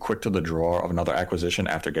too quick to the draw of another acquisition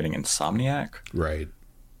after getting Insomniac. Right.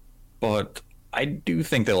 But I do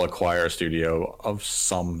think they'll acquire a studio of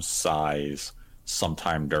some size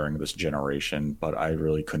sometime during this generation, but I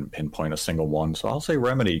really couldn't pinpoint a single one. So I'll say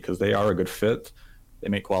Remedy, because they are a good fit. They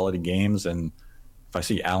make quality games, and if I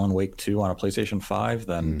see Alan Wake 2 on a PlayStation 5,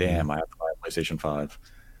 then damn, I have to buy a PlayStation 5.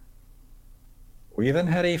 We then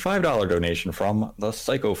had a $5 donation from the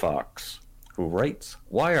Psycho Fox, who writes,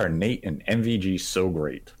 why are Nate and MVG so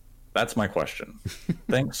great? That's my question.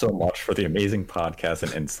 Thanks so much for the amazing podcast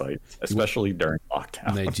and insights, especially during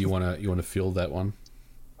lockdown. Nate, do you want to field that one?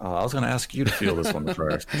 I was going to ask you to field this one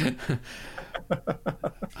first.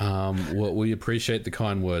 Well, we appreciate the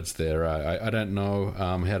kind words there. I don't know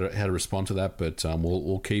how to respond to that, but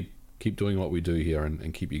we'll keep doing what we do here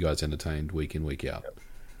and keep you guys entertained week in, week out.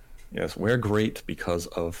 Yes, we're great because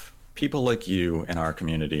of people like you in our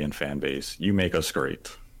community and fan base. You make us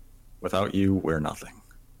great. Without you, we're nothing.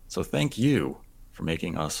 So thank you for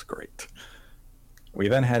making us great. We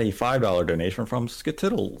then had a $5 donation from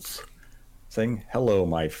Skittles, saying, hello,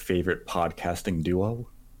 my favorite podcasting duo.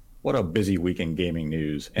 What a busy week in gaming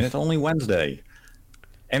news, and it's only Wednesday.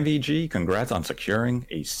 MVG, congrats on securing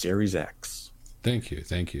a Series X. Thank you.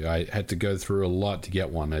 I had to go through a lot to get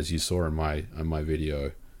one, as you saw in my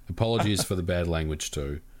video. Apologies for the bad language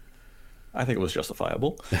too. I think it was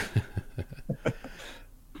justifiable.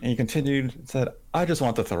 And he continued and said, I just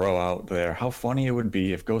want to throw out there how funny it would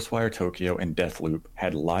be if Ghostwire Tokyo and Deathloop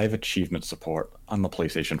had live achievement support on the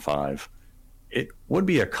PlayStation 5. It would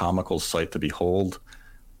be a comical sight to behold,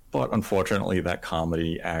 but unfortunately that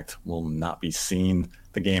comedy act will not be seen.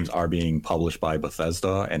 The games are being published by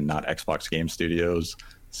Bethesda and not Xbox Game Studios,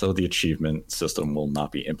 so the achievement system will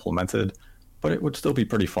not be implemented. But it would still be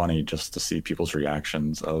pretty funny just to see people's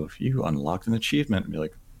reactions of, you unlocked an achievement, and be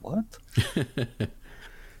like, what?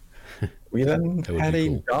 We then had a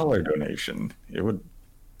 $1 donation.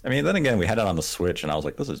 Then again, we had it on the Switch, and I was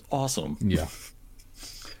like, this is awesome. Yeah.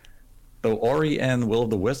 Though Ori and Will of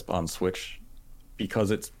the Wisp on Switch,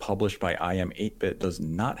 because it's published by IM 8-Bit, does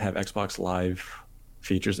not have Xbox Live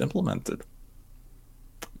features implemented.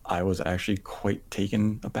 I was actually quite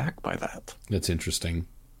taken aback by that. That's interesting.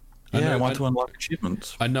 I want to unlock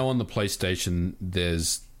achievements. I know on the PlayStation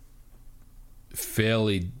there's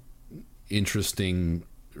fairly interesting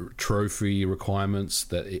trophy requirements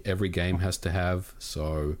that every game has to have,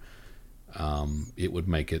 so it would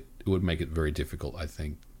make it very difficult, I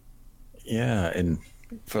think. Yeah, and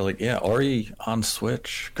for like, yeah, Ori on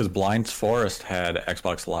Switch, because Blind Forest had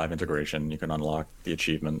Xbox Live integration. You can unlock the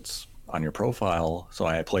achievements on your profile. So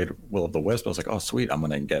I played Will of the Wisp. I was like, oh, sweet, I'm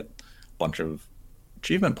going to get a bunch of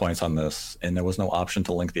achievement points on this. And there was no option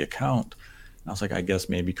to link the account. And I was like, I guess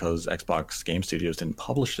maybe because Xbox Game Studios didn't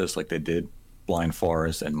publish this like they did Blind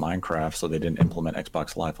Forest and Minecraft, so they didn't implement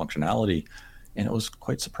Xbox Live functionality. And it was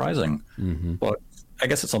quite surprising. But I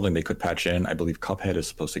guess it's something they could patch in. I believe Cuphead is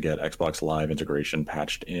supposed to get Xbox Live integration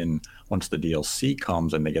patched in once the DLC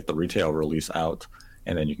comes and they get the retail release out,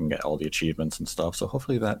 and then you can get all the achievements and stuff. So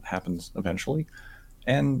hopefully that happens eventually.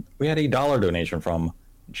 And we had a $1 donation from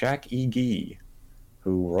Jack E. Gee,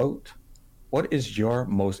 who wrote, "What is your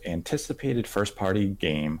most anticipated first-party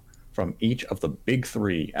game from each of the big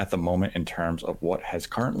three at the moment in terms of what has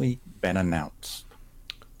currently been announced?"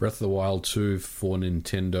 Breath of the Wild 2 for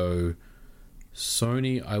Nintendo.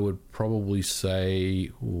 Sony, I would probably say,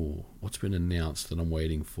 what's been announced that I'm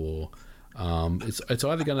waiting for? It's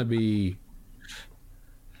either going to be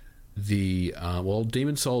the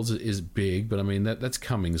Demon Souls is big, but I mean that's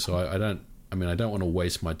coming, so I don't want to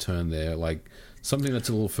waste my turn there. Like something that's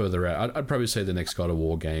a little further out. I'd probably say the next God of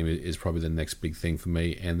War game is probably the next big thing for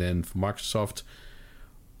me, and then for Microsoft,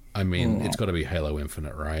 I mean it's got to be Halo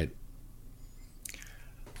Infinite, right?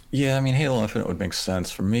 Yeah, I mean, Halo Infinite would make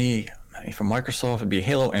sense. For me, for Microsoft, it'd be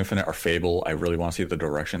Halo Infinite or Fable. I really want to see the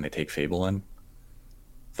direction they take Fable in.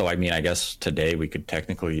 Though, I mean, I guess today we could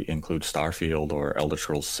technically include Starfield or Elder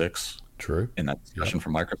Scrolls 6 True. in that discussion for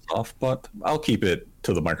Microsoft, but I'll keep it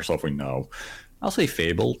to the Microsoft we know. I'll say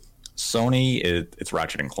Fable. Sony, it's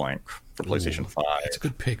Ratchet and Clank for PlayStation 5. It's a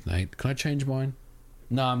good pick, Nate. Can I change mine?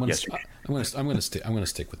 No, I'm going to stick with mine. I'm going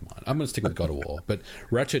to stick with God of War, but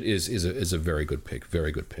Ratchet is a very good pick.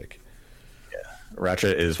 Very good pick. Yeah,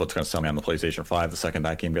 Ratchet is what's going to sell me on the PlayStation 5. The second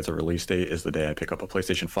that game gets a release date is the day I pick up a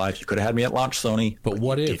PlayStation 5. You could have had me at launch, Sony. But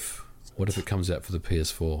what if it comes out for the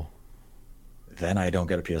PS4? Then I don't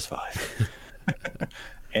get a PS5.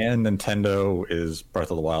 And Nintendo is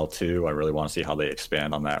Breath of the Wild 2. I really want to see how they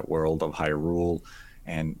expand on that world of Hyrule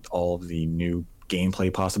and all of the new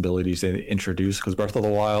gameplay possibilities they introduced, because Breath of the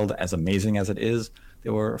Wild, as amazing as it is,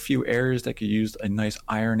 there were a few areas that could use a nice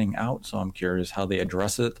ironing out, so I'm curious how they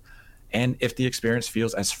address it and if the experience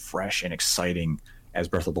feels as fresh and exciting as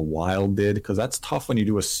Breath of the Wild did, because that's tough when you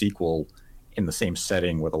do a sequel in the same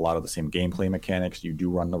setting with a lot of the same gameplay mechanics. You do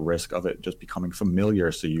run the risk of it just becoming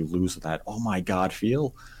familiar, so you lose that oh my god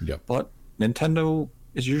feel. Yep. But Nintendo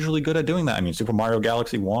is usually good at doing that. I mean, Super Mario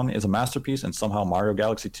Galaxy 1 is a masterpiece, and somehow Mario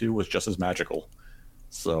Galaxy 2 was just as magical.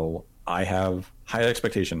 So I have high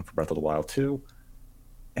expectation for Breath of the Wild 2.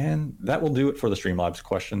 And that will do it for the Streamlabs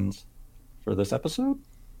questions for this episode.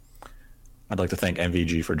 I'd like to thank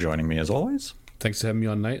MVG for joining me as always. Thanks for having me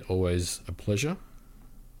on, Nate. Always a pleasure.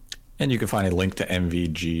 And you can find a link to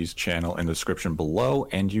MVG's channel in the description below.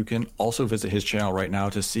 And you can also visit his channel right now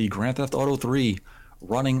to see Grand Theft Auto 3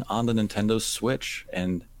 running on the Nintendo Switch.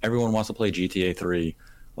 And everyone wants to play GTA 3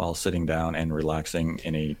 while sitting down and relaxing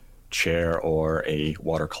in a chair or a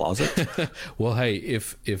water closet. Well, hey,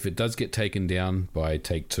 if it does get taken down by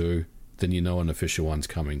Take-Two, then you know an official one's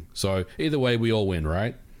coming. So either way, we all win,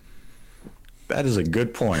 right? That is a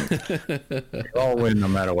good point. We all win no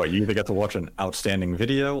matter what. You either get to watch an outstanding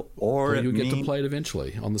video, or you'll get to play it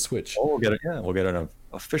eventually on the Switch. Or we'll get an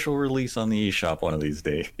official release on the eShop one of these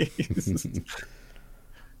days.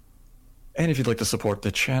 And if you'd like to support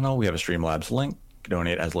the channel, we have a Streamlabs link.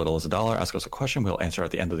 Donate as little as $1. Ask us a question. We'll answer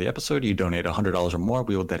at the end of the episode. You donate $100 or more,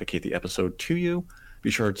 we will dedicate the episode to you.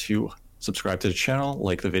 Be sure to subscribe to the channel,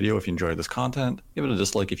 like the video if you enjoyed this content. Give it a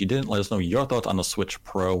dislike if you didn't. Let us know your thoughts on the Switch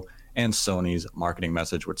Pro and Sony's marketing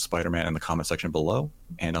message with Spider-Man in the comment section below.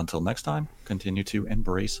 And until next time, continue to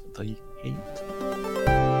embrace the hate.